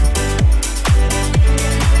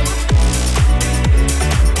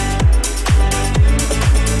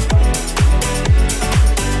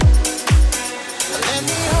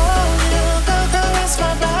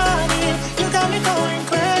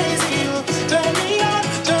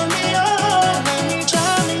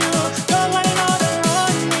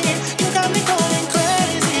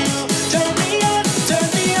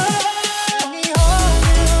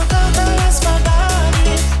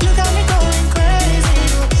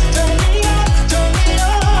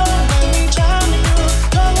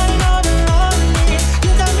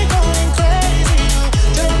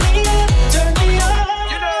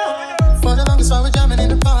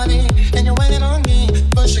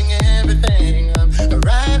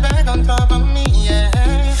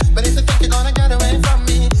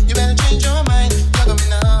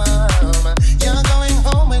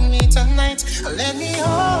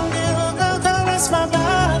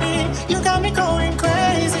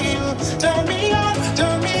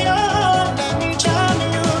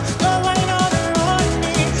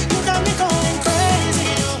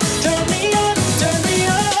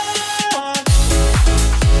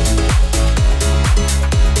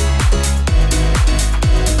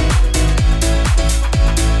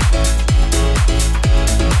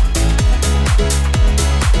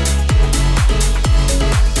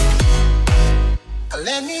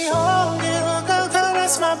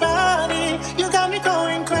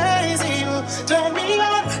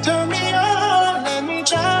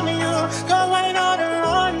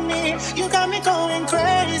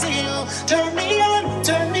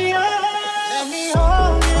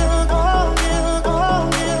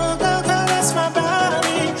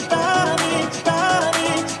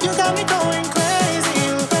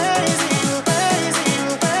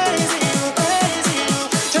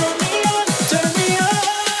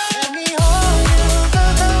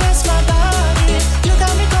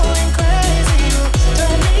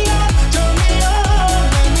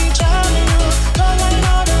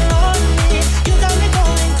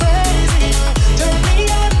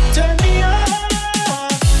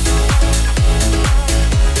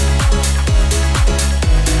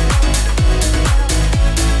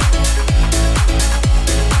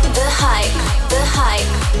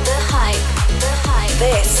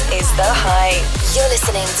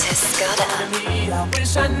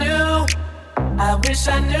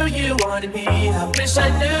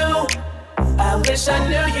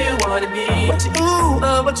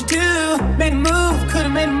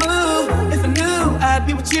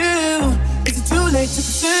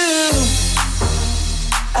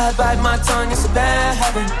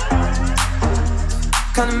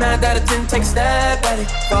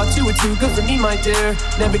 Too good for me, my dear.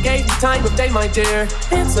 Never gave you time of day, my dear.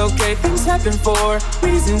 It's okay, things happen for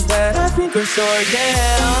reasons that I think are short. Yeah,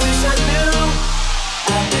 I wish I knew.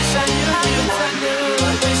 I wish I knew. I wish I knew.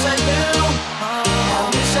 I wish I knew. I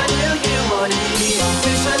wish I knew you wanted me. I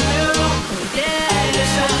wish I knew. Yeah, I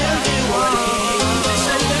wish I knew you wanted me. I wish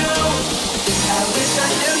I knew. I wish I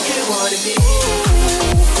knew you wanted me.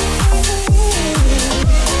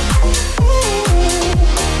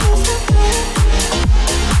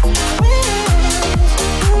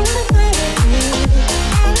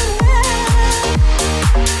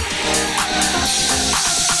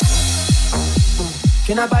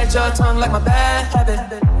 Can I bite your tongue like my bad habit?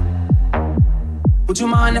 Would you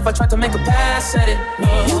mind if I tried to make a pass at it?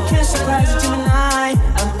 You can't surprise a Gemini.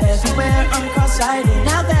 I'm everywhere, I'm cross-sighted.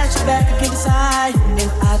 Now that you're back, I can decide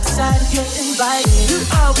if I decide to get invited. You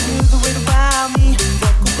always knew the way around me.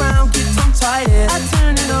 Walk around, get tongue-tied. I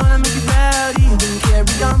turn it on, I make it rowdy. You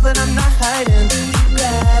carry on, but I'm not hiding. You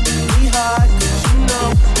grab me hard, 'cause you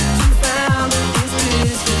know you found this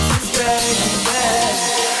business is great.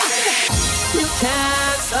 You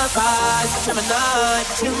can't surprise Gemini.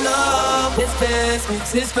 You know this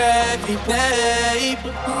business is gravy, babe.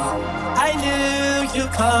 I knew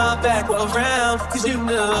you'd come back around, 'cause you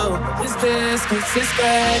know this business is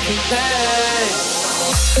gravy, babe.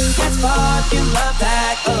 Get fucking love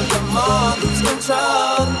back of your mom. Lose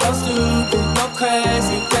control, no stupid, no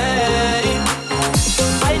crazy, babe.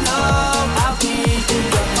 I know I'll be in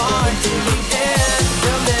your heart till the end.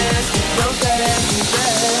 You'll miss me, you'll gravy, babe.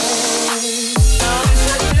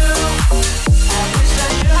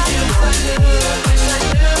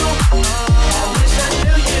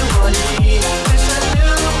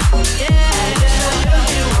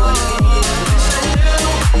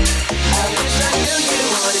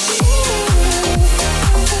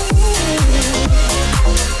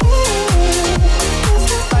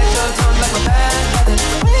 Bite your tongue like a bad habit.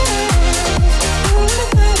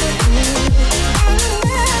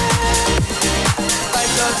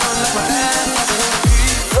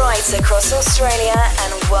 Australia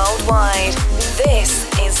and worldwide. This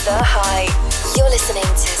is The Hype. You're listening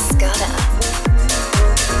to Scudder.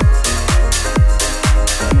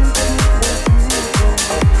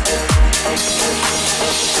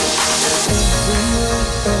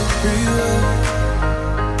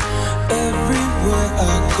 Everywhere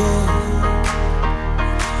I go,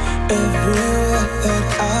 everywhere that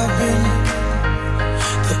I've been,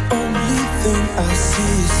 the only thing I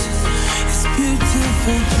see is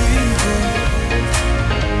beautiful people,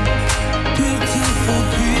 beautiful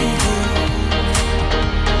people,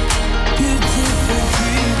 beautiful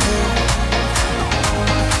people,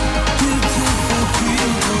 beautiful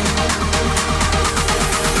people.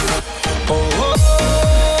 Oh.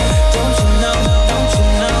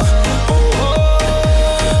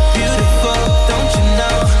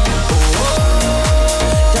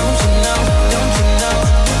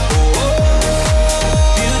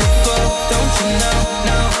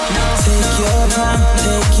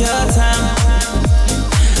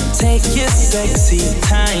 Take your sexy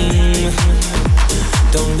time.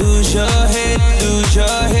 Don't lose your head, lose your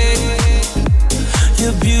head.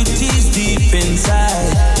 Your beauty's deep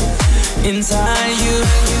inside, inside you.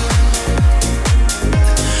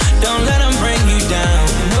 Don't let them bring you down,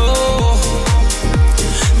 no.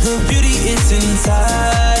 The beauty is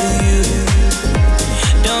inside you.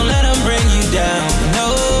 Don't let them bring you down, no.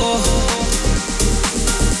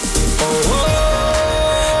 Oh,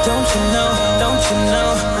 oh. Don't you know, don't you know?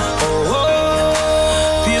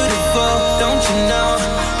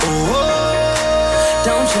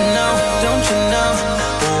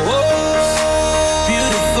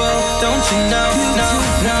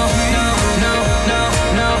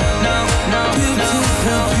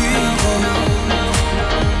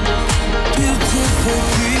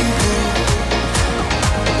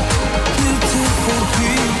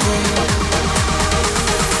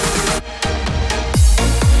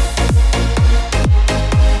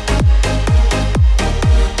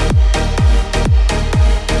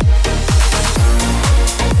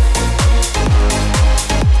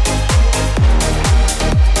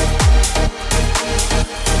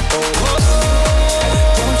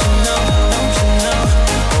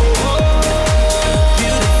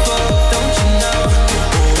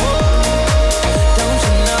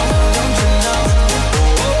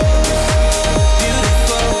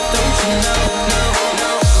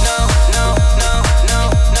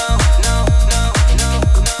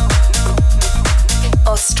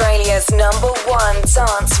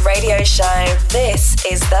 Dance radio show. This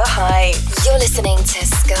is The Hype. You're listening to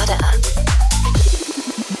Scudder.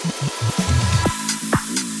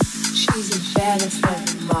 She's the baddest of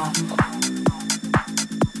them all.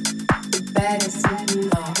 The baddest of them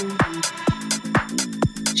all.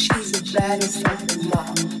 She's the baddest of them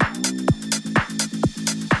all.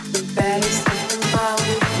 The baddest of them all.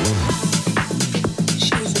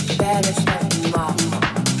 She's the baddest of them all.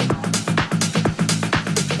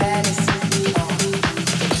 The baddest of them all.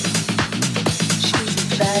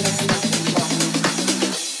 Baddest of them all.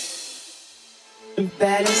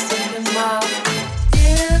 Baddest of them all.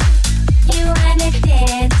 Do you wanna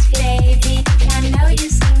dance, baby? I know you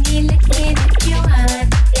see me looking at you on,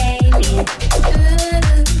 baby.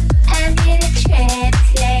 Ooh, I'm in a trance.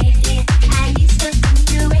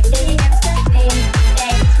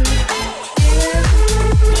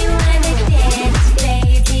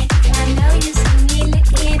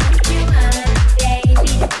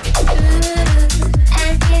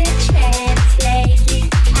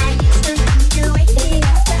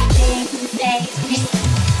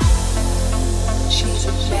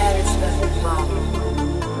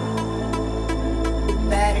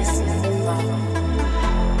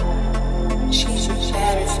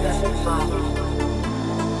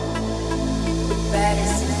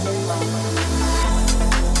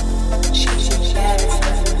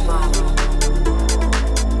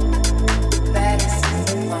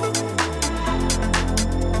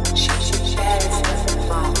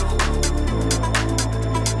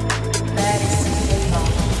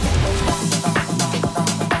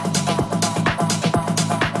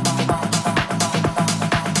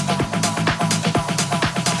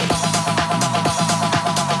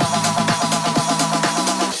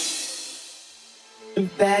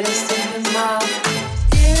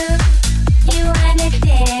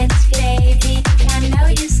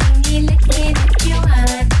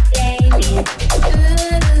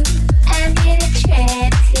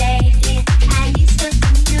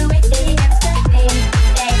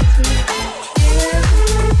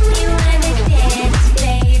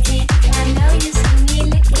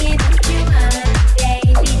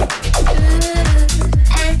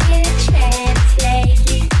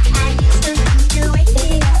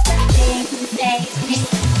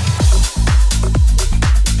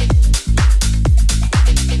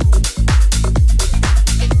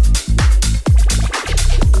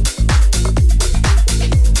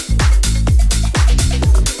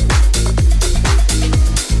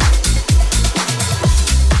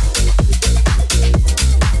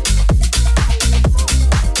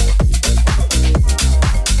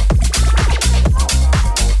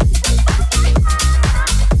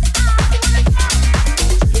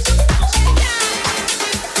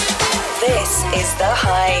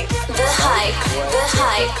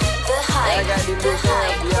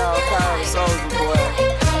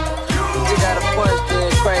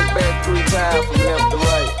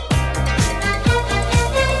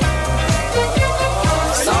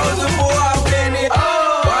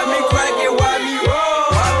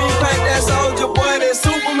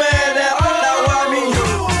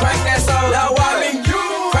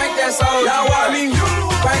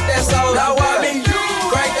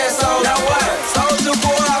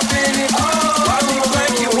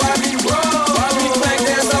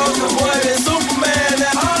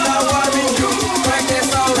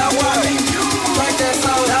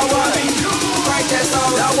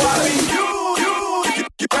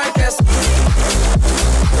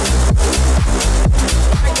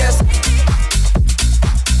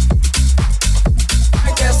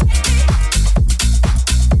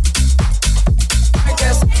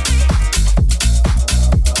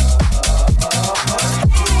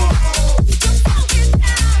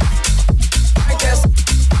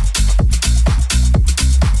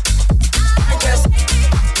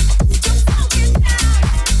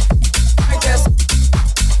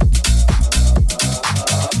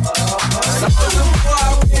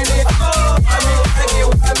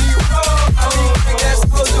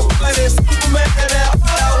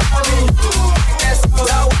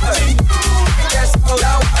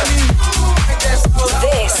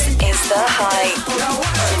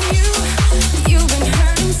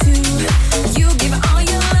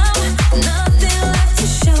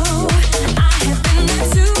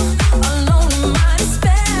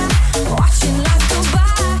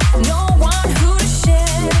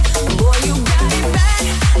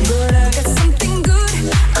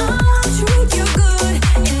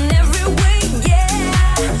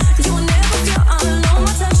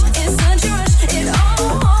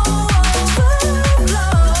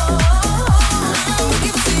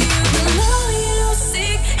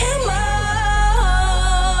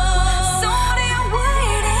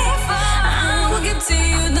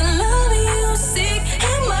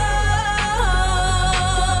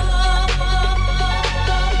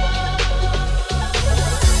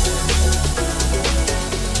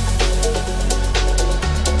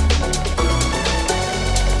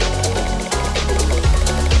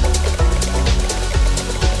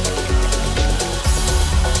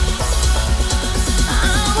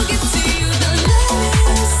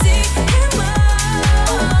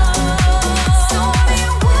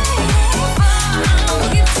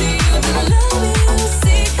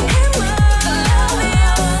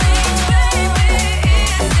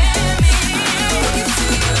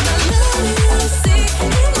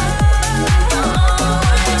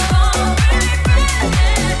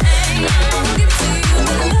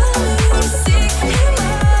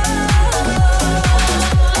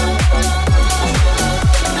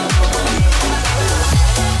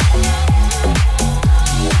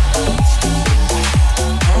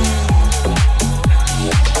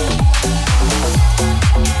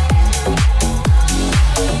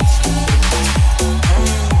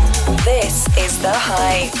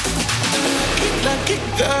 lucky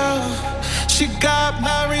girl. She got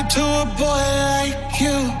married to a boy like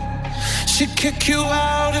you. She'd kick you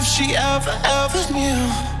out if she ever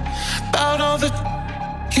knew about all the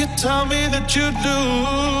you tell me that you do.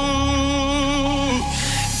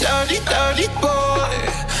 Dirty, dirty boy.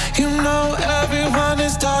 You know everyone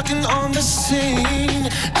is talking on the scene.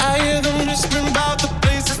 I hear them whispering about the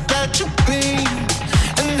places that you've been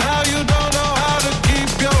and how you don't know how to keep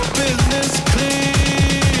your business clean.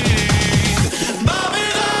 Mom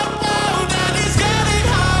it up now, daddy's getting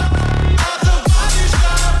hot at the body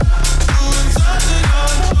shop, doing something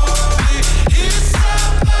unholy. He's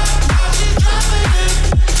step back, now she's dropping it.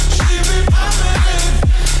 She be popping it,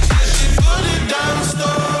 yeah, she put it down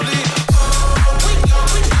slowly.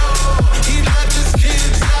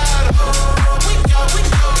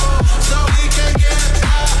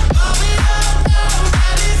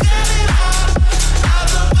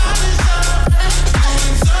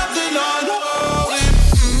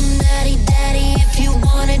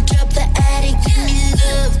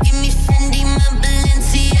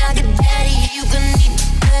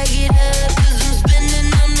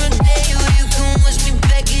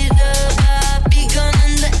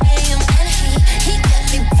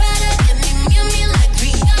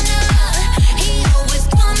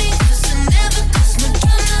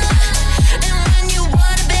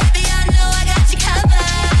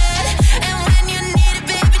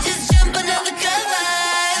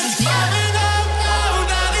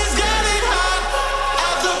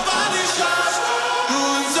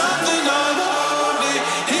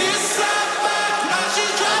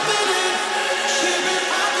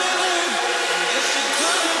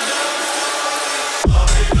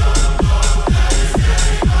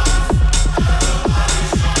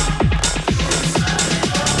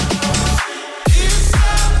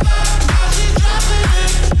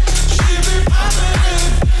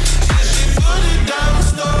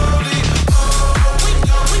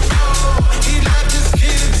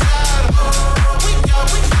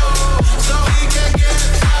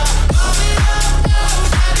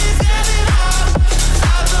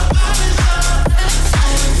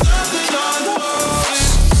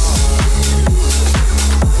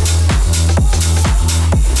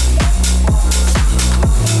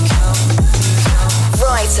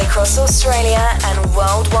 Across Australia and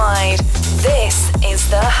worldwide, this is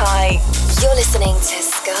The Hype. You're listening to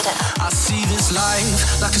Scudder. I see this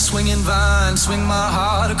life like a swinging vine. Swing my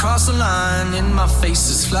heart across the line. In my face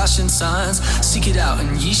is flashing signs. Seek it out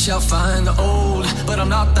and ye shall find. Old, but I'm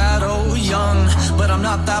not that old. Young, but I'm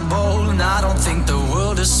not that bold. And I don't think the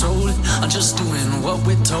world is sold. I'm just doing what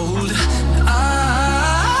we're told. I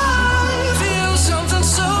feel something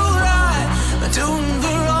so right, but doing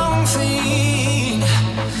the wrong thing.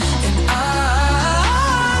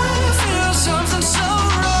 Something so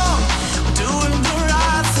wrong, doing the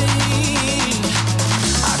right thing.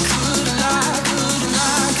 I couldn't lie.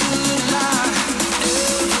 Everything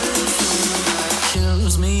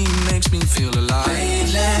kills me, makes me feel alive.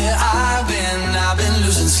 Lately I've been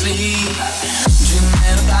losing sleep,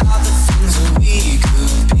 dreaming about the things that we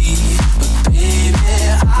could be. But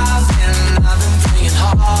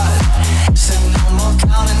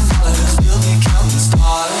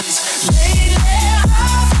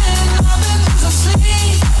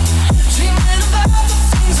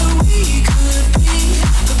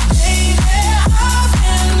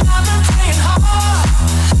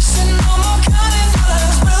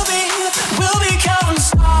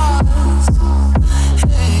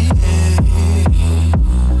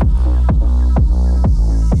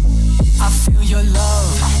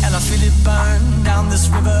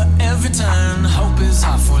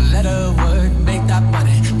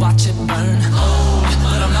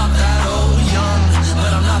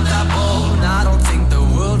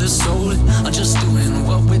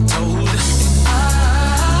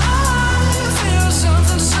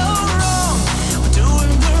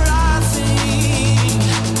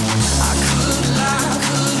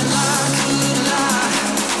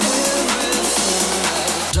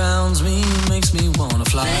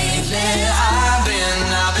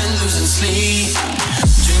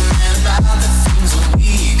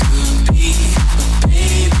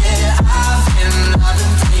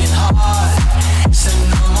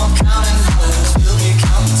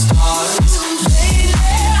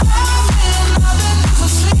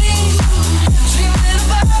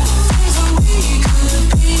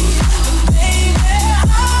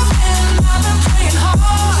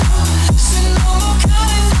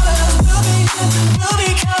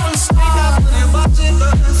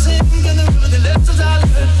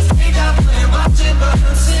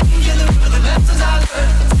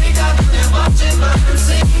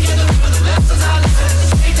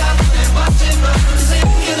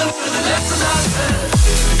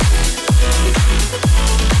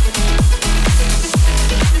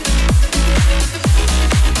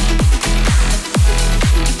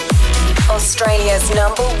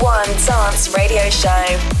dance radio show.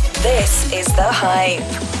 This is The Hype.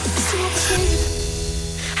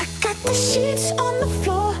 I got the sheets on the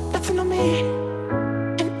floor, nothing on me.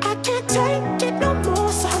 And I can't take it no more,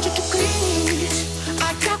 it's 100 degrees.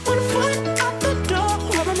 I got 1 foot out the door,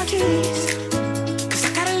 where are my keys? 'Cause I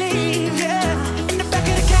gotta leave, yeah. In the back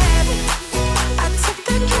of the cab, I took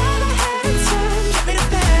the drive ahead and turned, give me the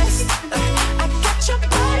best. I got your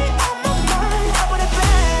body on my mind, I want it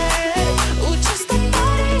bad. Ooh, just the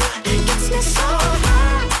body gets me so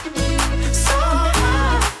high, so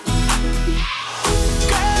high.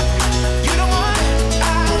 Girl, you the one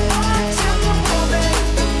I want to move it.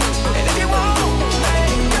 And if you want me,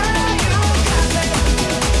 girl, you got me.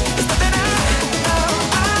 There's nothing I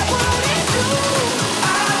wouldn't do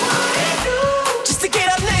just to get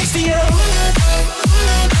up next to you.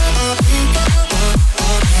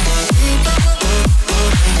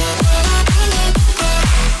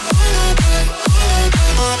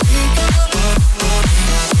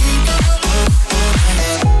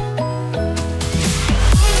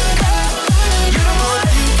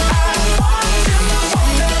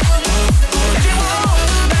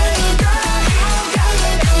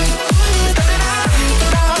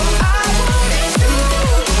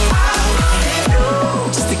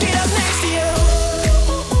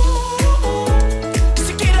 Just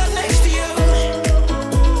to get up next to you.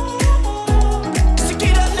 Just to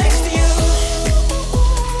get up next to you. Just to get up next to you.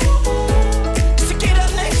 Just to get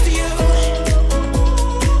up next to you.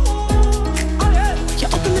 Oh yeah. You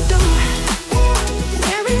open the door.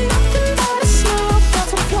 There ain't nothing but a smell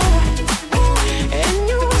that's on the floor. And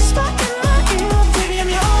you whisper in my ear, baby, I'm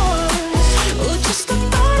yours. Ooh, just the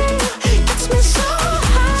body gets me so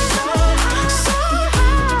high, so high.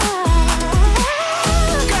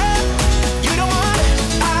 Girl, you the one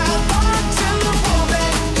I want to move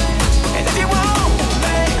it. And if you want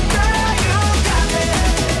me, girl, you got me.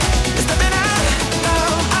 There's nothing I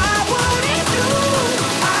wouldn't do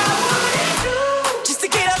just to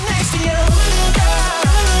get up next to you. Girl,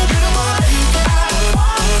 you the one I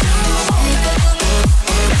want to move it.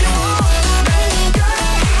 If you want me, girl,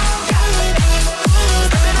 you got me.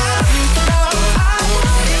 There's nothing I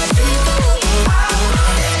wouldn't do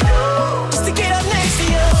just to get up next to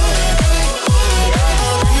you.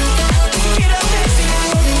 Just to get up next to you. Just to get up next to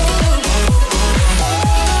you.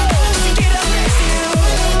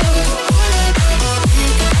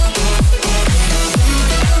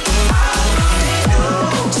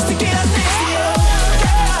 Just to get up next to you.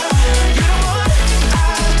 Girl, you the one I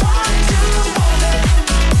want to move it.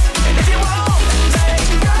 And if you want me,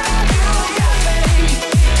 girl, you got me.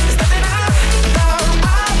 There's nothing I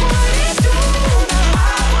wouldn't do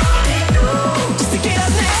just to get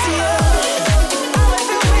up next to you. I would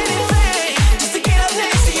do anything just to get up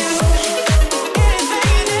next to you. Anything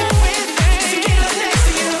and everything just to get up next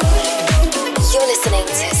to you. You're listening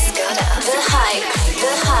to Scudder. The Hype.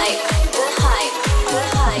 The Hype. The Hype. The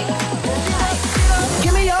Hype. The Hype.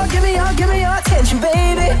 Give me your attention,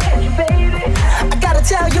 baby. I gotta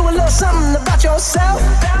tell you a little something about yourself.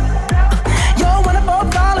 You're one of our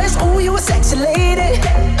ballers, ooh, you a sexy lady.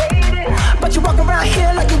 But you walk around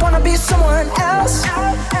here like you wanna be someone else.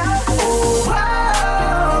 Ooh,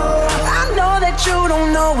 wow. I know that you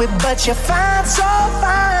don't know it, but you're fine, so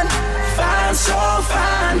fine. Fine, so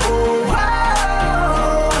fine. Ooh,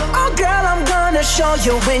 wow. Oh, girl, I'm gonna show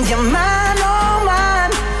you when you're mine, oh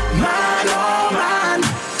mine. Mine, oh mine.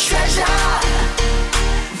 Treasure,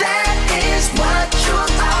 that is what you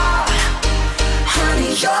are.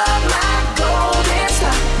 Honey, you're my golden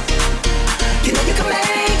star. You know you can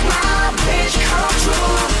make my wish come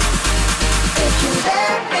true if you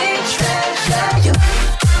let me treasure you.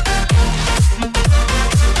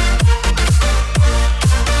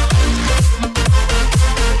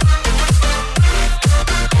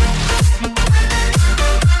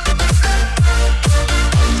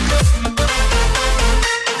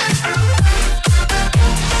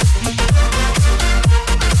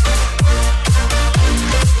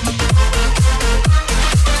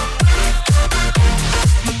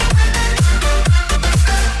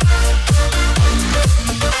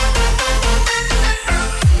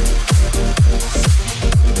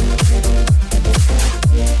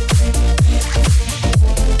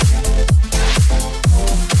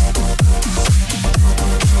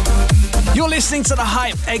 Listening to The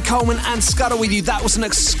Hype, Ed Coleman and Scudder with you. That was an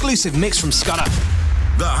exclusive mix from Scudder.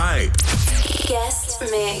 The Hype. Guest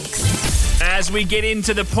mix. As we get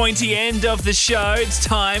into the pointy end of the show, it's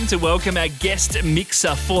time to welcome our guest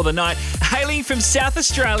mixer for the night. Hailing from South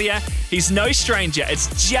Australia, he's no stranger. It's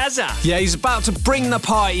JAZZA. Yeah, he's about to bring the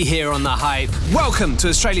party here on The Hype. Welcome to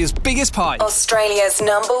Australia's biggest party. Australia's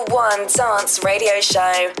 #1 dance radio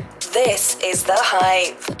show. This is The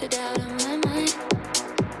Hype. Put it out of my mind.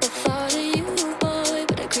 The thought of you, boy,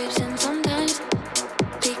 but it creeps in sometimes.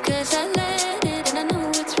 Because I let it and I know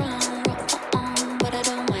it's wrong, but I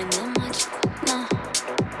don't mind that much, no.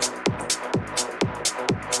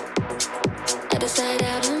 Out of sight,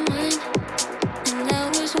 out of mind. And I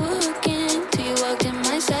was working till you walked in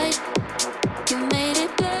my sight. You made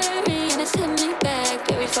it blurry and it set me back,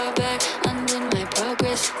 very far back, undid my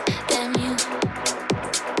progress. Damn you.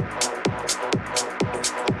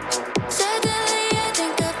 Suddenly I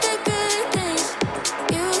think of the good things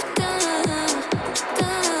you've done.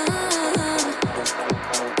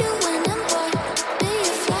 You went and bought me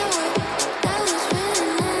a flower, that was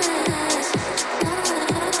really nice.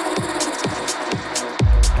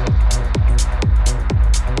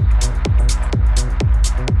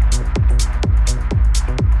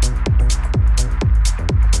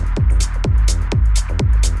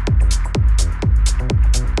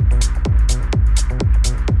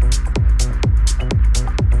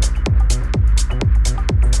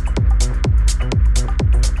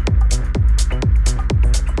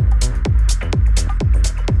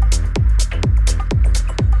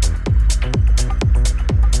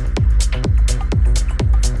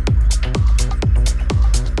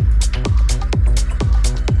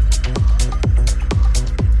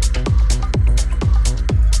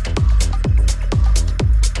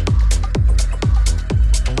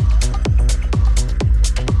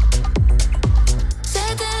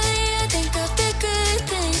 Suddenly I think of the good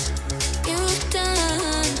things you've done.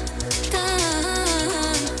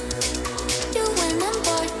 You went and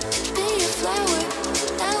bought me a flower,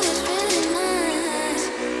 that was really nice.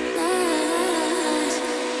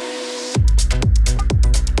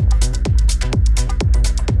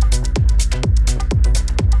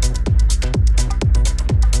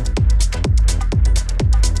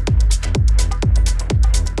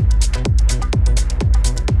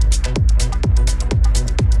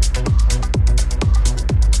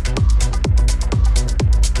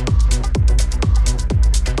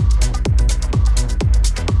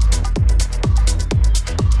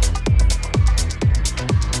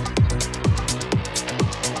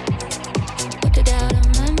 Put it out of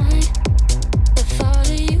my mind. The thought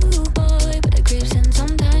of you, boy, but it creeps in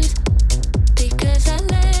sometimes. Because I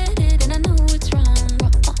let it and I know it's wrong,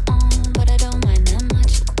 but I don't mind that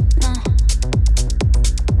much, no.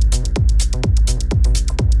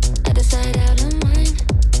 Out of sight, out of mind.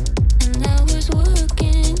 And I was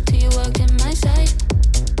working till you walked in my sight.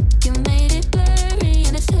 You made it blurry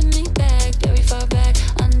and it set me back, very far back,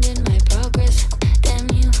 undid my progress. Damn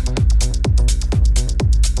you.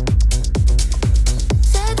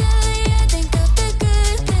 Suddenly I think of the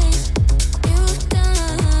good things you've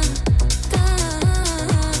done.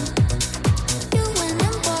 You went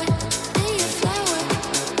and bought me a flower,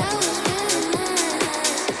 that was really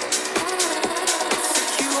nice.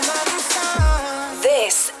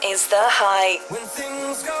 This is The Hype. When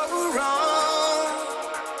things go wrong,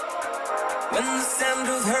 when the sound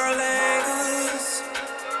of her legs,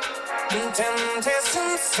 when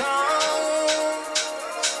temptation strong,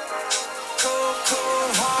 cold,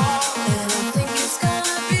 cold heart. And I think it's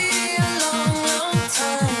gonna be a long, long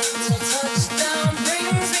time till touchdown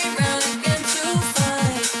brings me round again to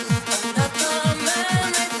find I'm not the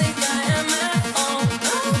man I think I am at all.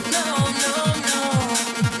 No, no, no, no.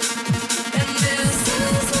 And this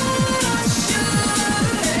is what I should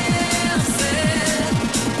have said.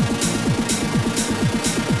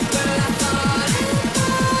 Well, I thought it,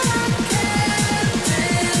 but I kept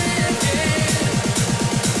it again.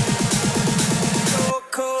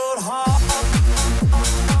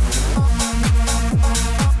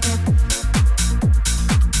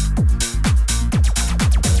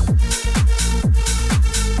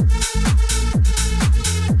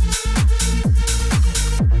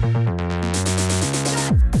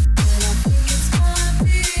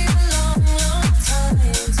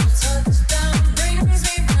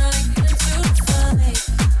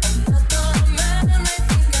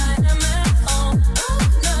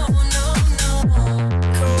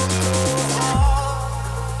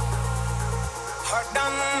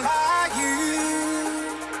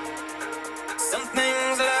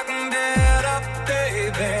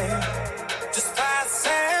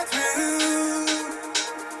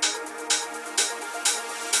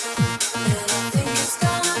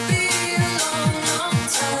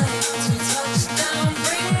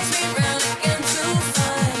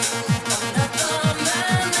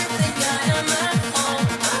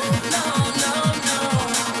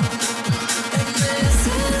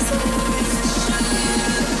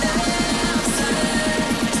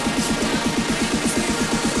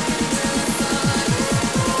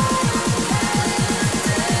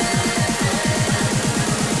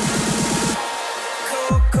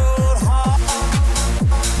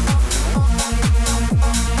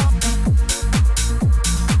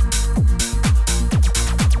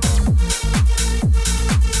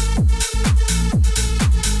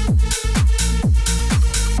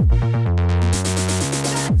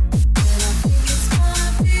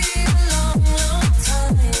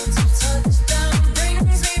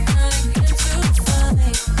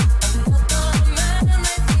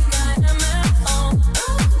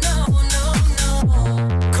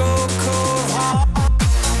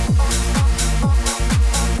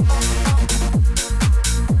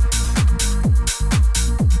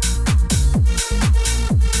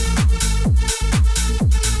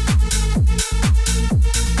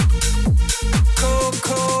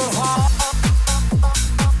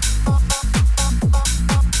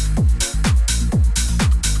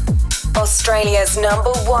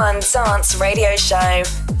 Australia's #1 dance radio show.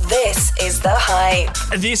 This is The Hype.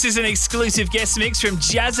 This is an exclusive guest mix from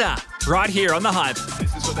JAZZA, right here on The Hype.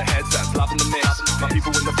 This is for the headsets, loving the mix. My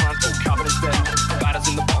people in the front, all covered in dead. Batters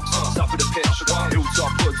in the box, suffer the pitch.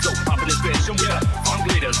 Hilltop hoods, all pumping this bitch. And we're funk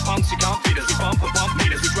leaders, punks you can't beat us. We bump and bump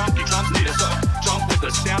meters, we drunk, you drums need us. So jump with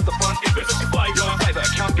us, down the front, if it's play your flavor,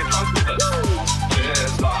 can't get drunk with us.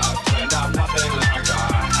 This life turned out nothing like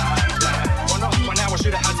I had planned. One up, one hour,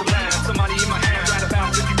 should have had some land. Some money in my hand, right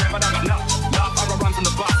about 50 grand, but I'm enough. I got runs on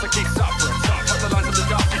the bus, I keep suffering. Cut the lines of the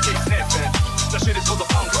dark, you keep sniffing. That shit is for the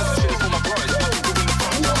punk, that shit is for my bros.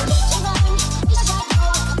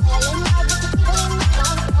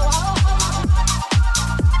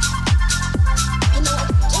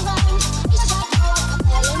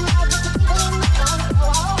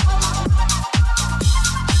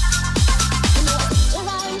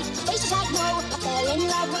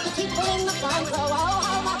 My people in the front row.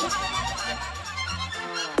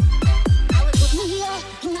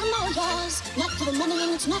 Not for the money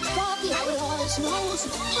and it's not for the applause. No,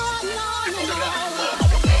 no.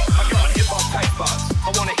 I got hip-hop taste buds. I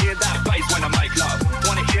wanna hear that bass when I make love.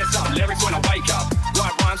 Wanna hear some lyrics when I wake up.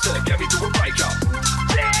 Write rhymes to get me to a breakup.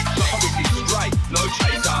 So obviously straight, no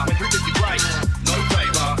chaser. Went through 50 breaks, no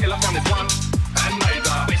favor. Till I found this one and made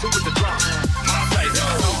her. Bass with the drum, my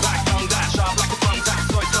savior. Come back, come that sharp like a fun tax.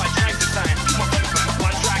 So it's like James the same. My first back,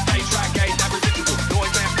 one track, A, that residual.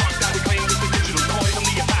 Noise and fuck that we clean with the digital. Noise on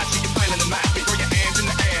the Apache, you're failing the match. Throw your hands in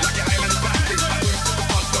the air like you're aiming at that. This is the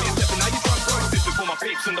fun, so you're stepping out your front row. This is for my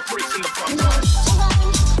peeps and the freaks in the front row.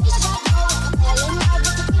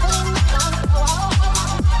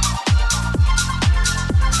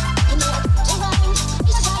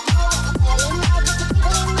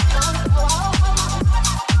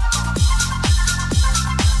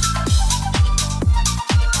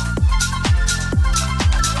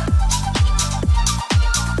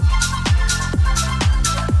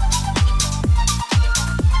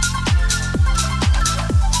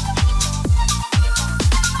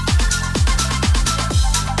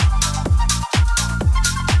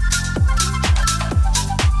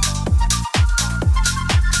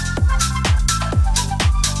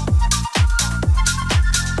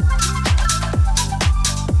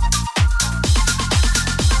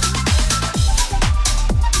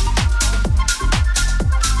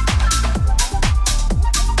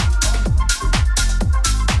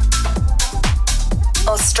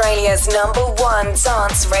 Australia's #1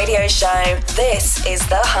 dance radio show. This is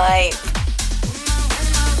The Hype.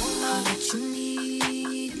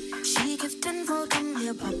 She gifted for come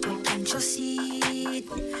here, pop up and your seat.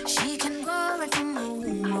 She can go right from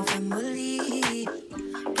home or family.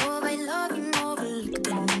 Provide love and overlooked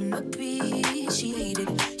and appreciated.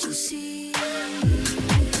 You see,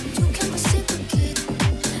 you can reciprocate.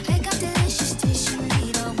 I got delicious taste. You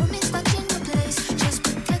need a woman stuck in your place. Just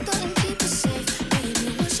protect her and keep her safe. Baby,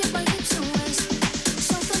 worship my hips and waist.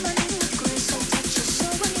 So feminine with grace. I touch your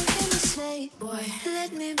soul when you hear me say, boy,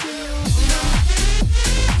 let me be your woman.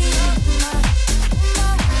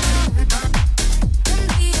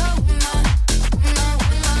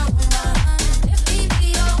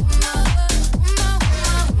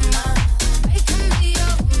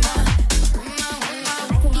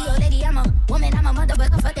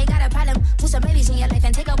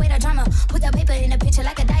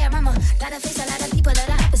 Gotta face a lot of people that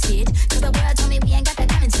are opposite. Cause the world told me we ain't got that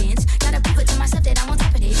common sense. Gotta prove it to myself that I'm on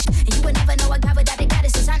top of this. And you would never know a guy without a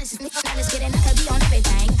goddess. It's honest, it's honest, kidding. I could be on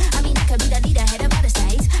everything. I mean, I could be the leader, head of all the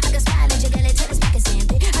states. I could smile and jiggle it till it's back and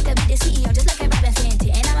empty. I could be the CEO just like a Robin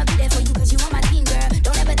Fenty. And I'ma be there for you cause you on my team, girl.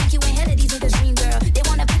 Don't ever think you ain't hell of these niggas' dream, girl. They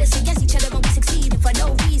wanna put us against each other but we succeed. And for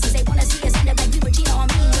no reasons, they wanna see us end up like we were Gina or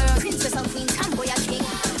Mean Girl. Princess or queen, tomboy or king.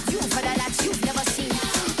 You've heard a lot you've never seen.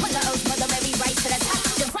 Mother Earth, Mother Mary, right to the top.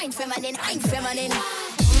 Divine feminine, I'm feminine.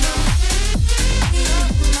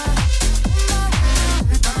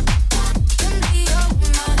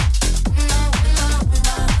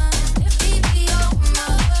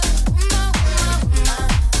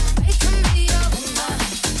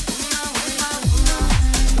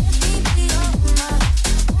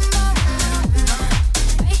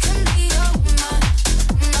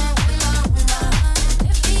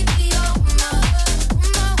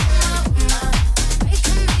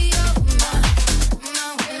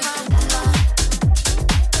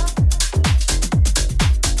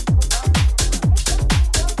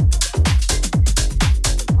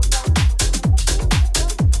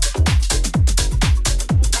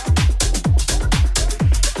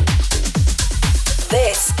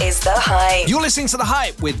 The Hype. You're listening to The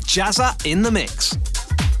Hype with JAZZA in the mix.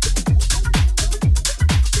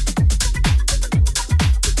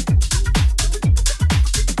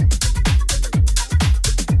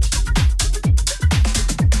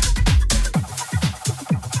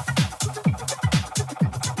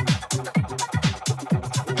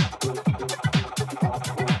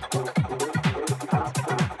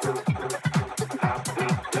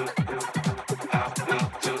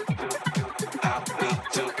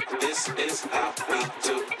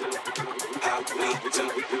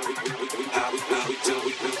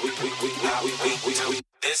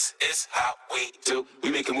 This is how we do. We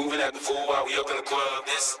make a move and act a fool while we up in the club.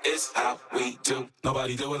 This is how we do.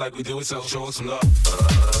 Nobody do it like we do it, so show us some love.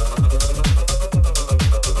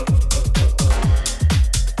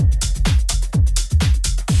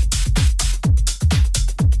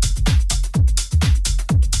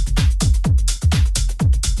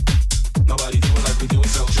 Nobody do it like we do it,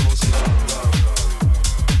 so show us some love.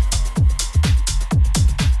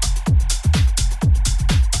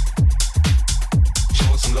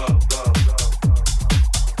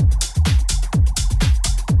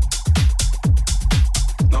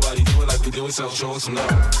 Do it, so show us some love.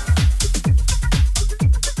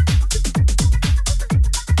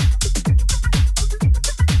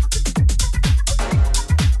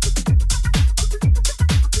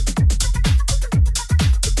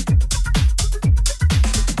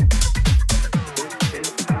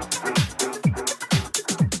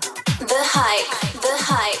 The hype, the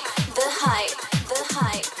hype, the hype, the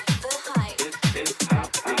hype, the hype.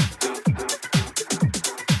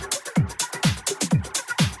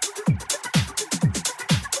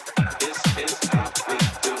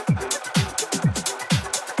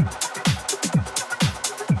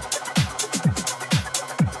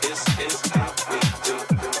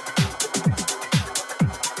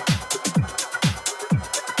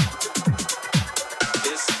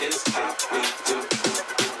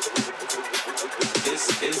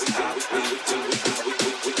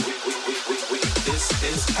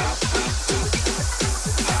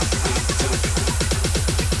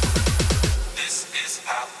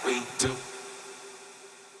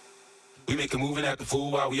 We make a move and act a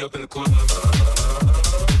fool while we up in the club.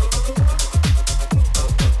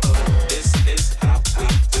 This is how we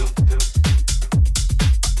do.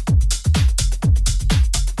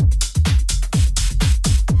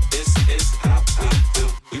 This is how we do.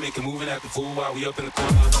 We make a move and act a fool while we up in the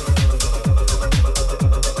club.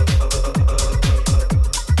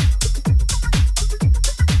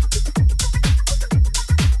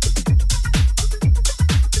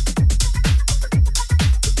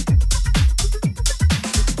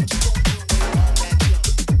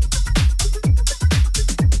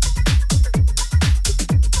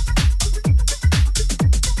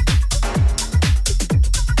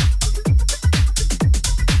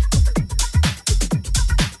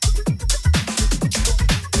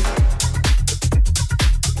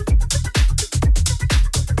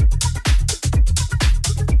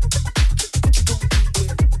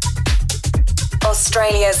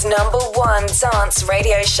 Australia's #1 dance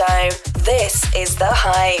radio show. This is The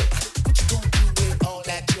Hype.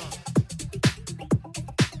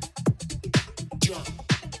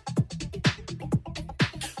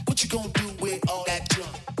 What you gonna do with all that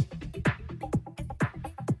junk?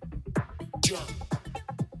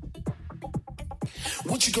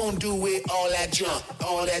 What you gonna do with all that junk?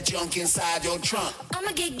 All that junk inside your trunk?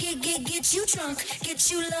 I'ma get you drunk, get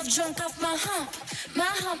you love drunk off my hump, my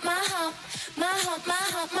hump, my hump, my hump, my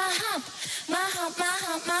hump, my hump, my hump, my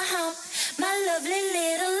hump, my hump, my lovely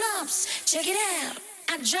little lumps. Check it out.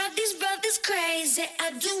 I drive these brothers crazy.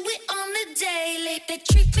 I do it on the daily. They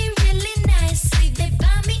treat me really nicely. They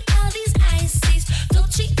buy me all these ices,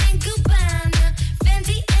 Dolce and Gabbana,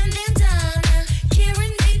 Fendi and then Donna.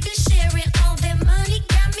 Karen, they been sharing all their money,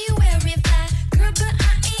 got me wearing fly. Girl, but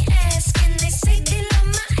I ain't asking. They say they love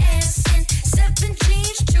my ass and 7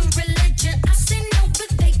 jeans, true religion. I say no, but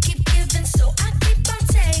they keep giving, so I keep on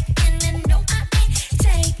taking. And no, I ain't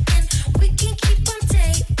taking. We can keep on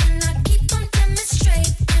taking. I keep on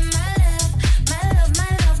demonstrating my love, my love,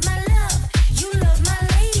 my love, my love. You love my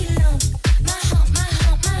lady lump, my hump, my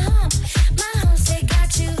hump, my hump, my hump. Say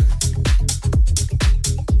got you.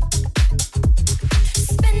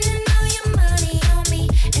 Spending all your money on me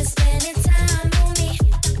and spending time on me.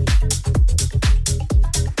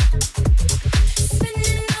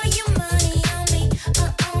 Spending all your money on me,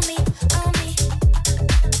 on me, on me.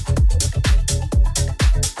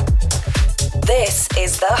 This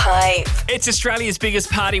is The Hype. It's Australia's biggest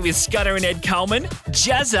party with Scudder and Ed Coleman.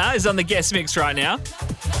 JAZZA is on the guest mix right now.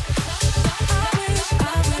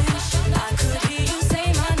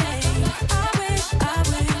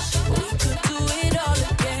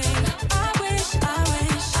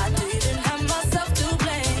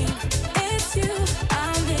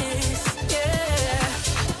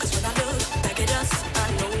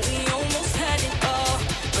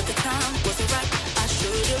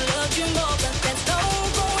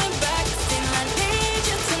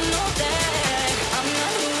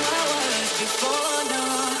 Before,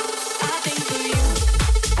 no.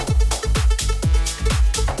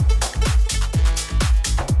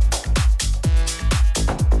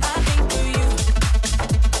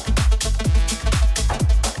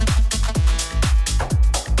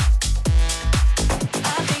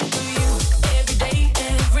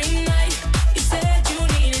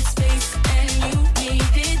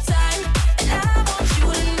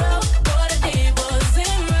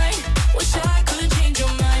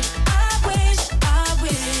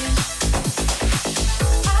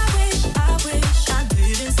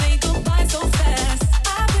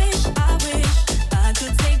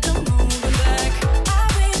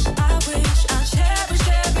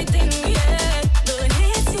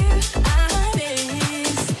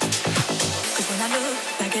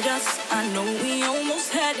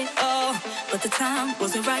 time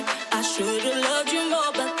wasn't right. I should've loved you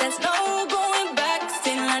more, but there's no going back.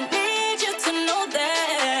 Still, I need you to know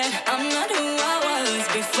that I'm not who I was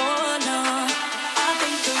before. No, I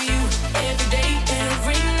think of you every day,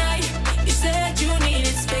 every night. You said you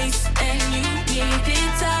needed space and you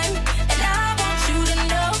needed time, and I want you to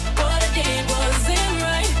know what I did wasn't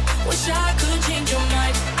right. Wish I could change your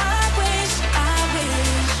mind. I wish.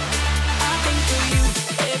 I think of you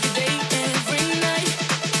every day, every night.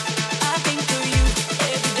 I think of you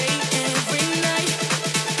every day, every night.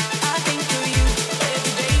 I think of you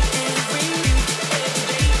every day, every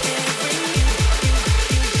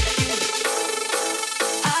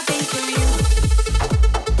I think of you.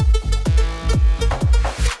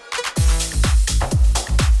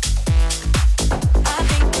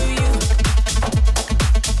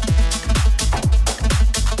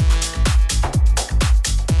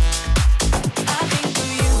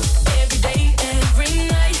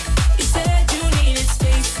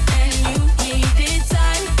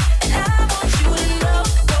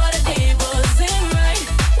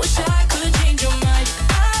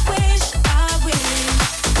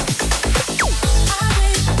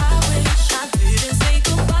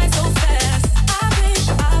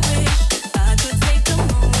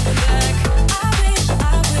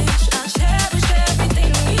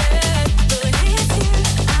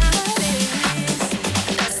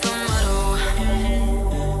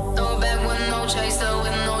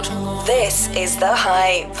 This is The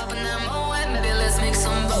Hype. Maybe let's make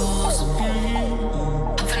some moves.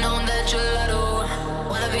 Puffing on that gelato.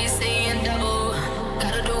 Wanna be seeing double.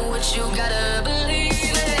 Gotta do what you gotta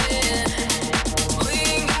believe it. We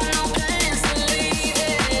ain't got no plans to leave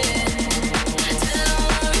it. Tell them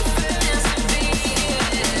what we feelings to be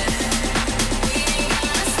it. We ain't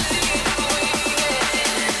gotta sleep,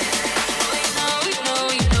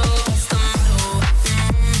 we know it's the motto.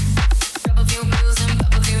 Grab a few pills and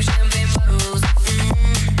pop a few champagne bottles.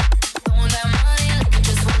 Throwing that money like you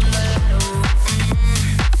just won the lotto.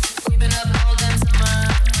 We've been up all damn summer,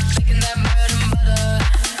 making that bread and butter.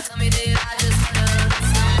 Tell me, did I just stutter?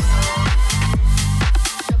 That's the motto.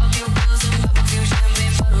 Grab a few pills and pop a few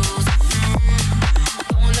champagne bottles.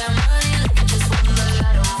 Throwing that money like you just won the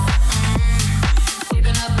lotto. We've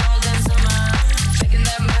been up all damn summer, making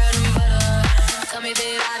that bread and butter. Tell me,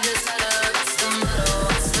 did I just stutter? That's the motto.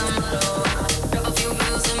 That's the motto. Grab a few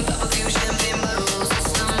pills and pop a few champagne bottles.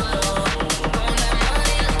 That's the motto. Throwing that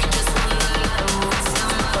money like you just won the lotto. That's the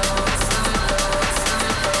motto. That's the motto.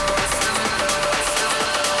 That's the motto. That's the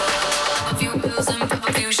motto. Pop a few pills and pop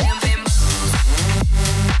a few champagne bottles.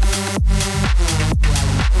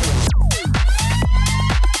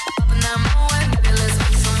 Popping that moe, maybe let's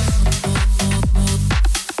make some.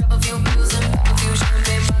 Grab a few pills and pop a few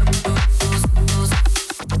champagne bottles.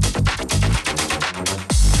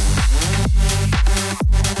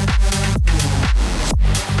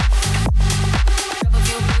 Grab a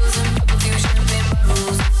few pills and pop a few champagne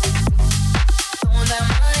bottles. Throwing that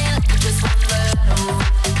money like you just won the lotto.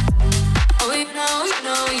 Oh, you know it's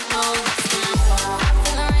the motto.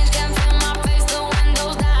 In the range, can't feel my face, the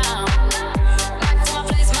windows down. Back to my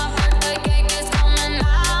place, my birthday cake is coming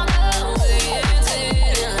out. The way it's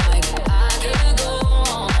hitting, like I could go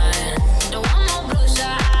all night. Don't want no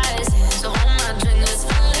bloodshot eyes, so hold my drink, let's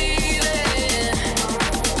believe it.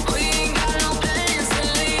 We ain't got no plans to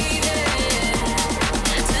leave it.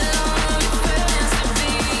 Tell them what we feelings to be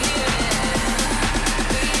it.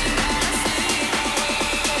 We ain't gotta sleep,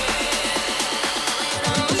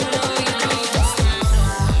 you know that's the motto.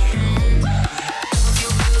 Pop a few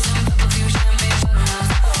pills and pop a few champagne bottles.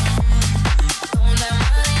 Throwing that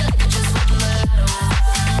money like you just won the lotto.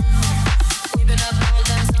 We've been up all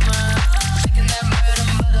damn summer, making that bread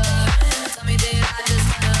and butter. Tell me, did I just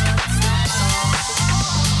stutter? That's the motto.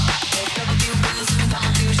 Grab a few pills and pop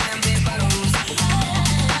a few champagne bottles.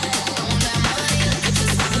 Throwing that money like you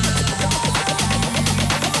just won the lotto.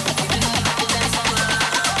 We've been up all damn summer, making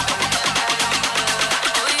that bread and butter.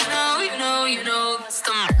 Oh, you know that's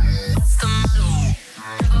the motto. That's the motto.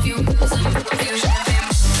 Grab a few pills and pop a few champagne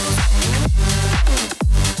bottles.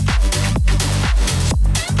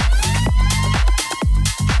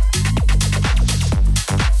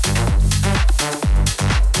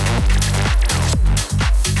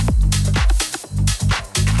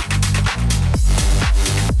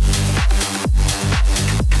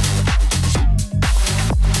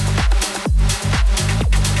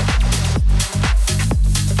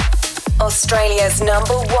 Australia's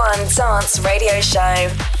 #1 dance radio show.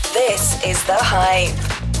 This is The Hype.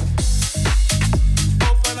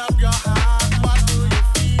 Open up your heart, what do you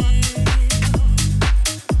feel?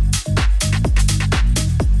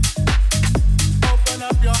 Open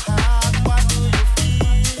up your heart, what do you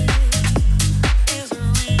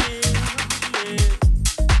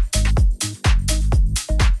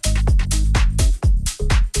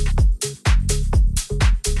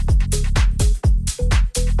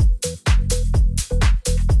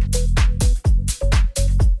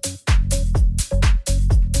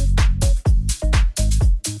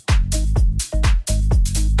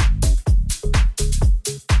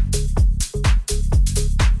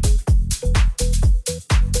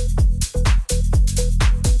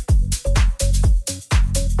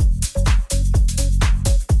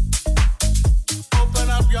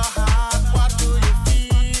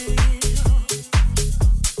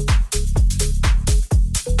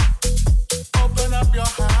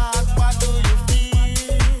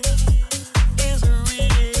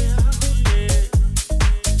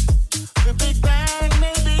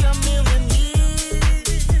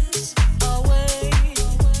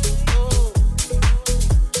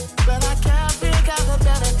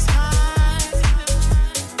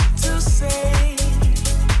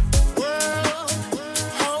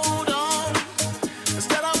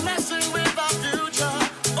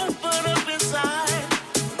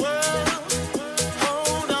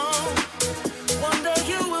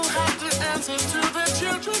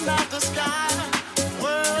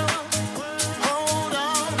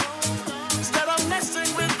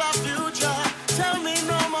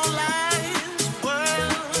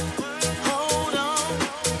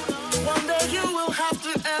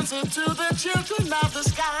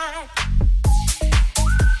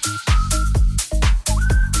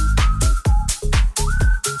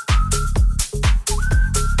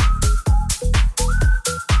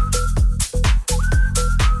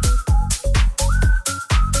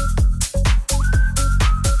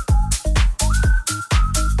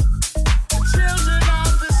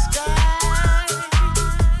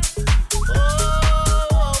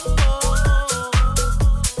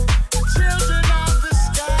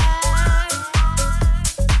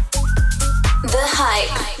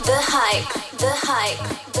Hype. The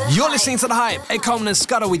Hype. The You're Hype. listening to The Hype. Ed Coleman and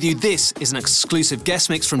Scudder with you. This is an exclusive guest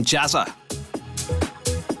mix from JAZZA.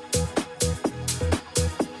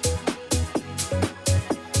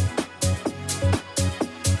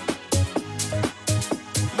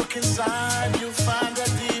 Look inside, you'll find a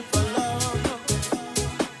deeper love.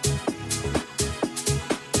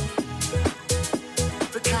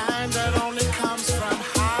 The kind that only comes from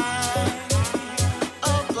high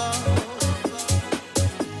above.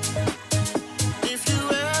 If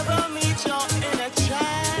you ever meet your inner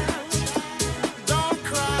child, don't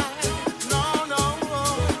cry, no, no.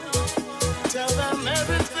 Tell them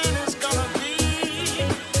everything is gonna be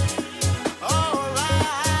alright.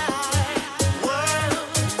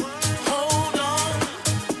 Hold on.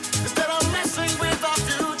 Instead of messing with our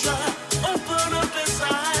future, open up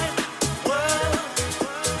inside.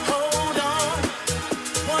 Hold on.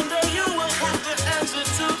 One day you will have to answer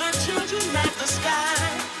to the children of the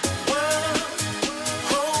sky.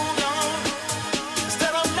 Hold on.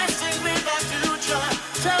 Instead of messing with our future,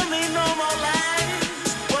 tell me no more lies.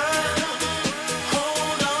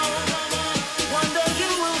 Hold on. One day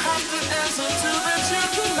you will have to answer to the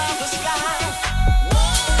children of the sky.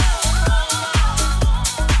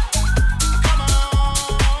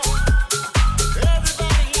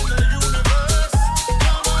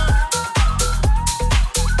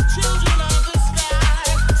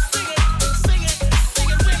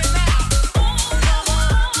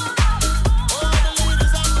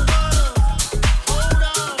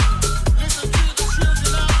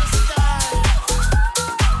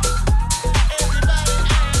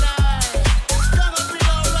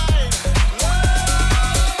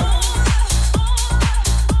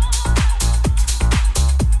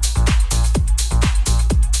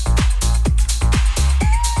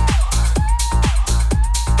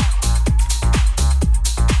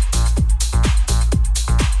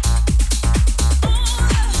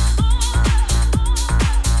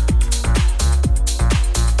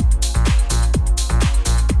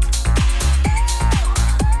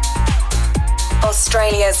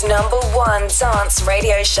 Australia's #1 dance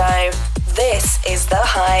radio show. This is The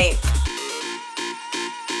Hype.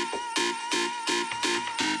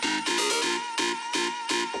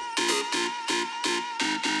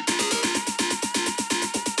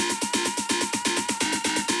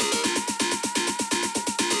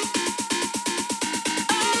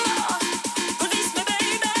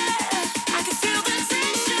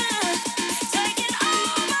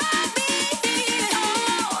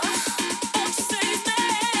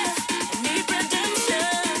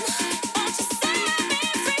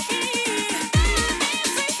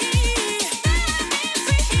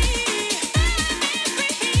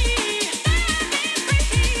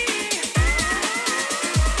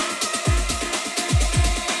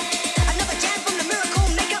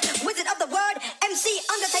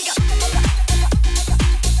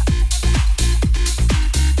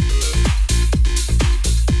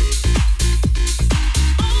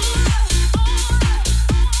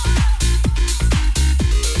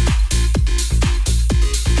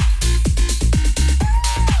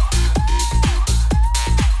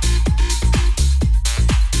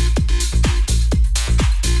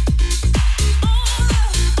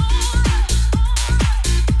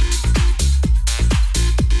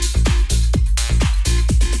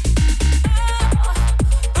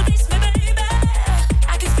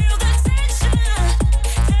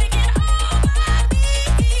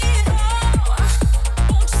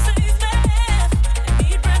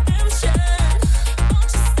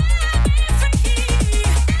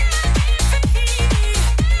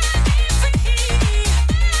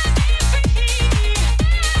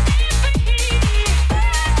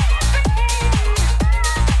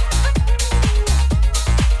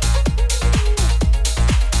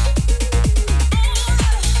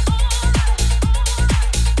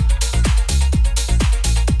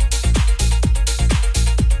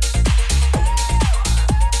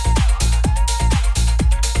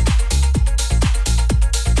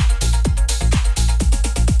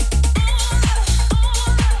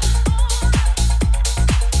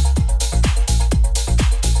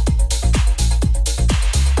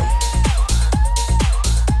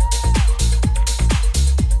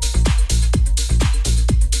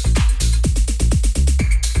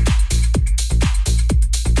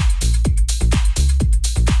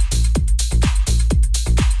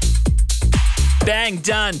 Bang,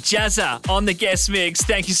 done. JAZZA on the guest mix.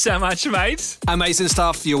 Thank you so much, mate. Amazing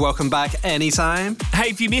stuff. You're welcome back anytime. Hey,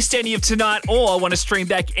 if you missed any of tonight or want to stream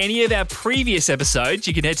back any of our previous episodes,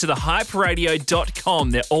 you can head to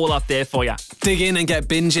thehyperadio.com. They're all up there for you. Dig in and get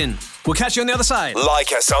binging. We'll catch you on the other side.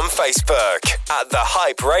 Like us on Facebook at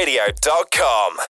thehyperadio.com.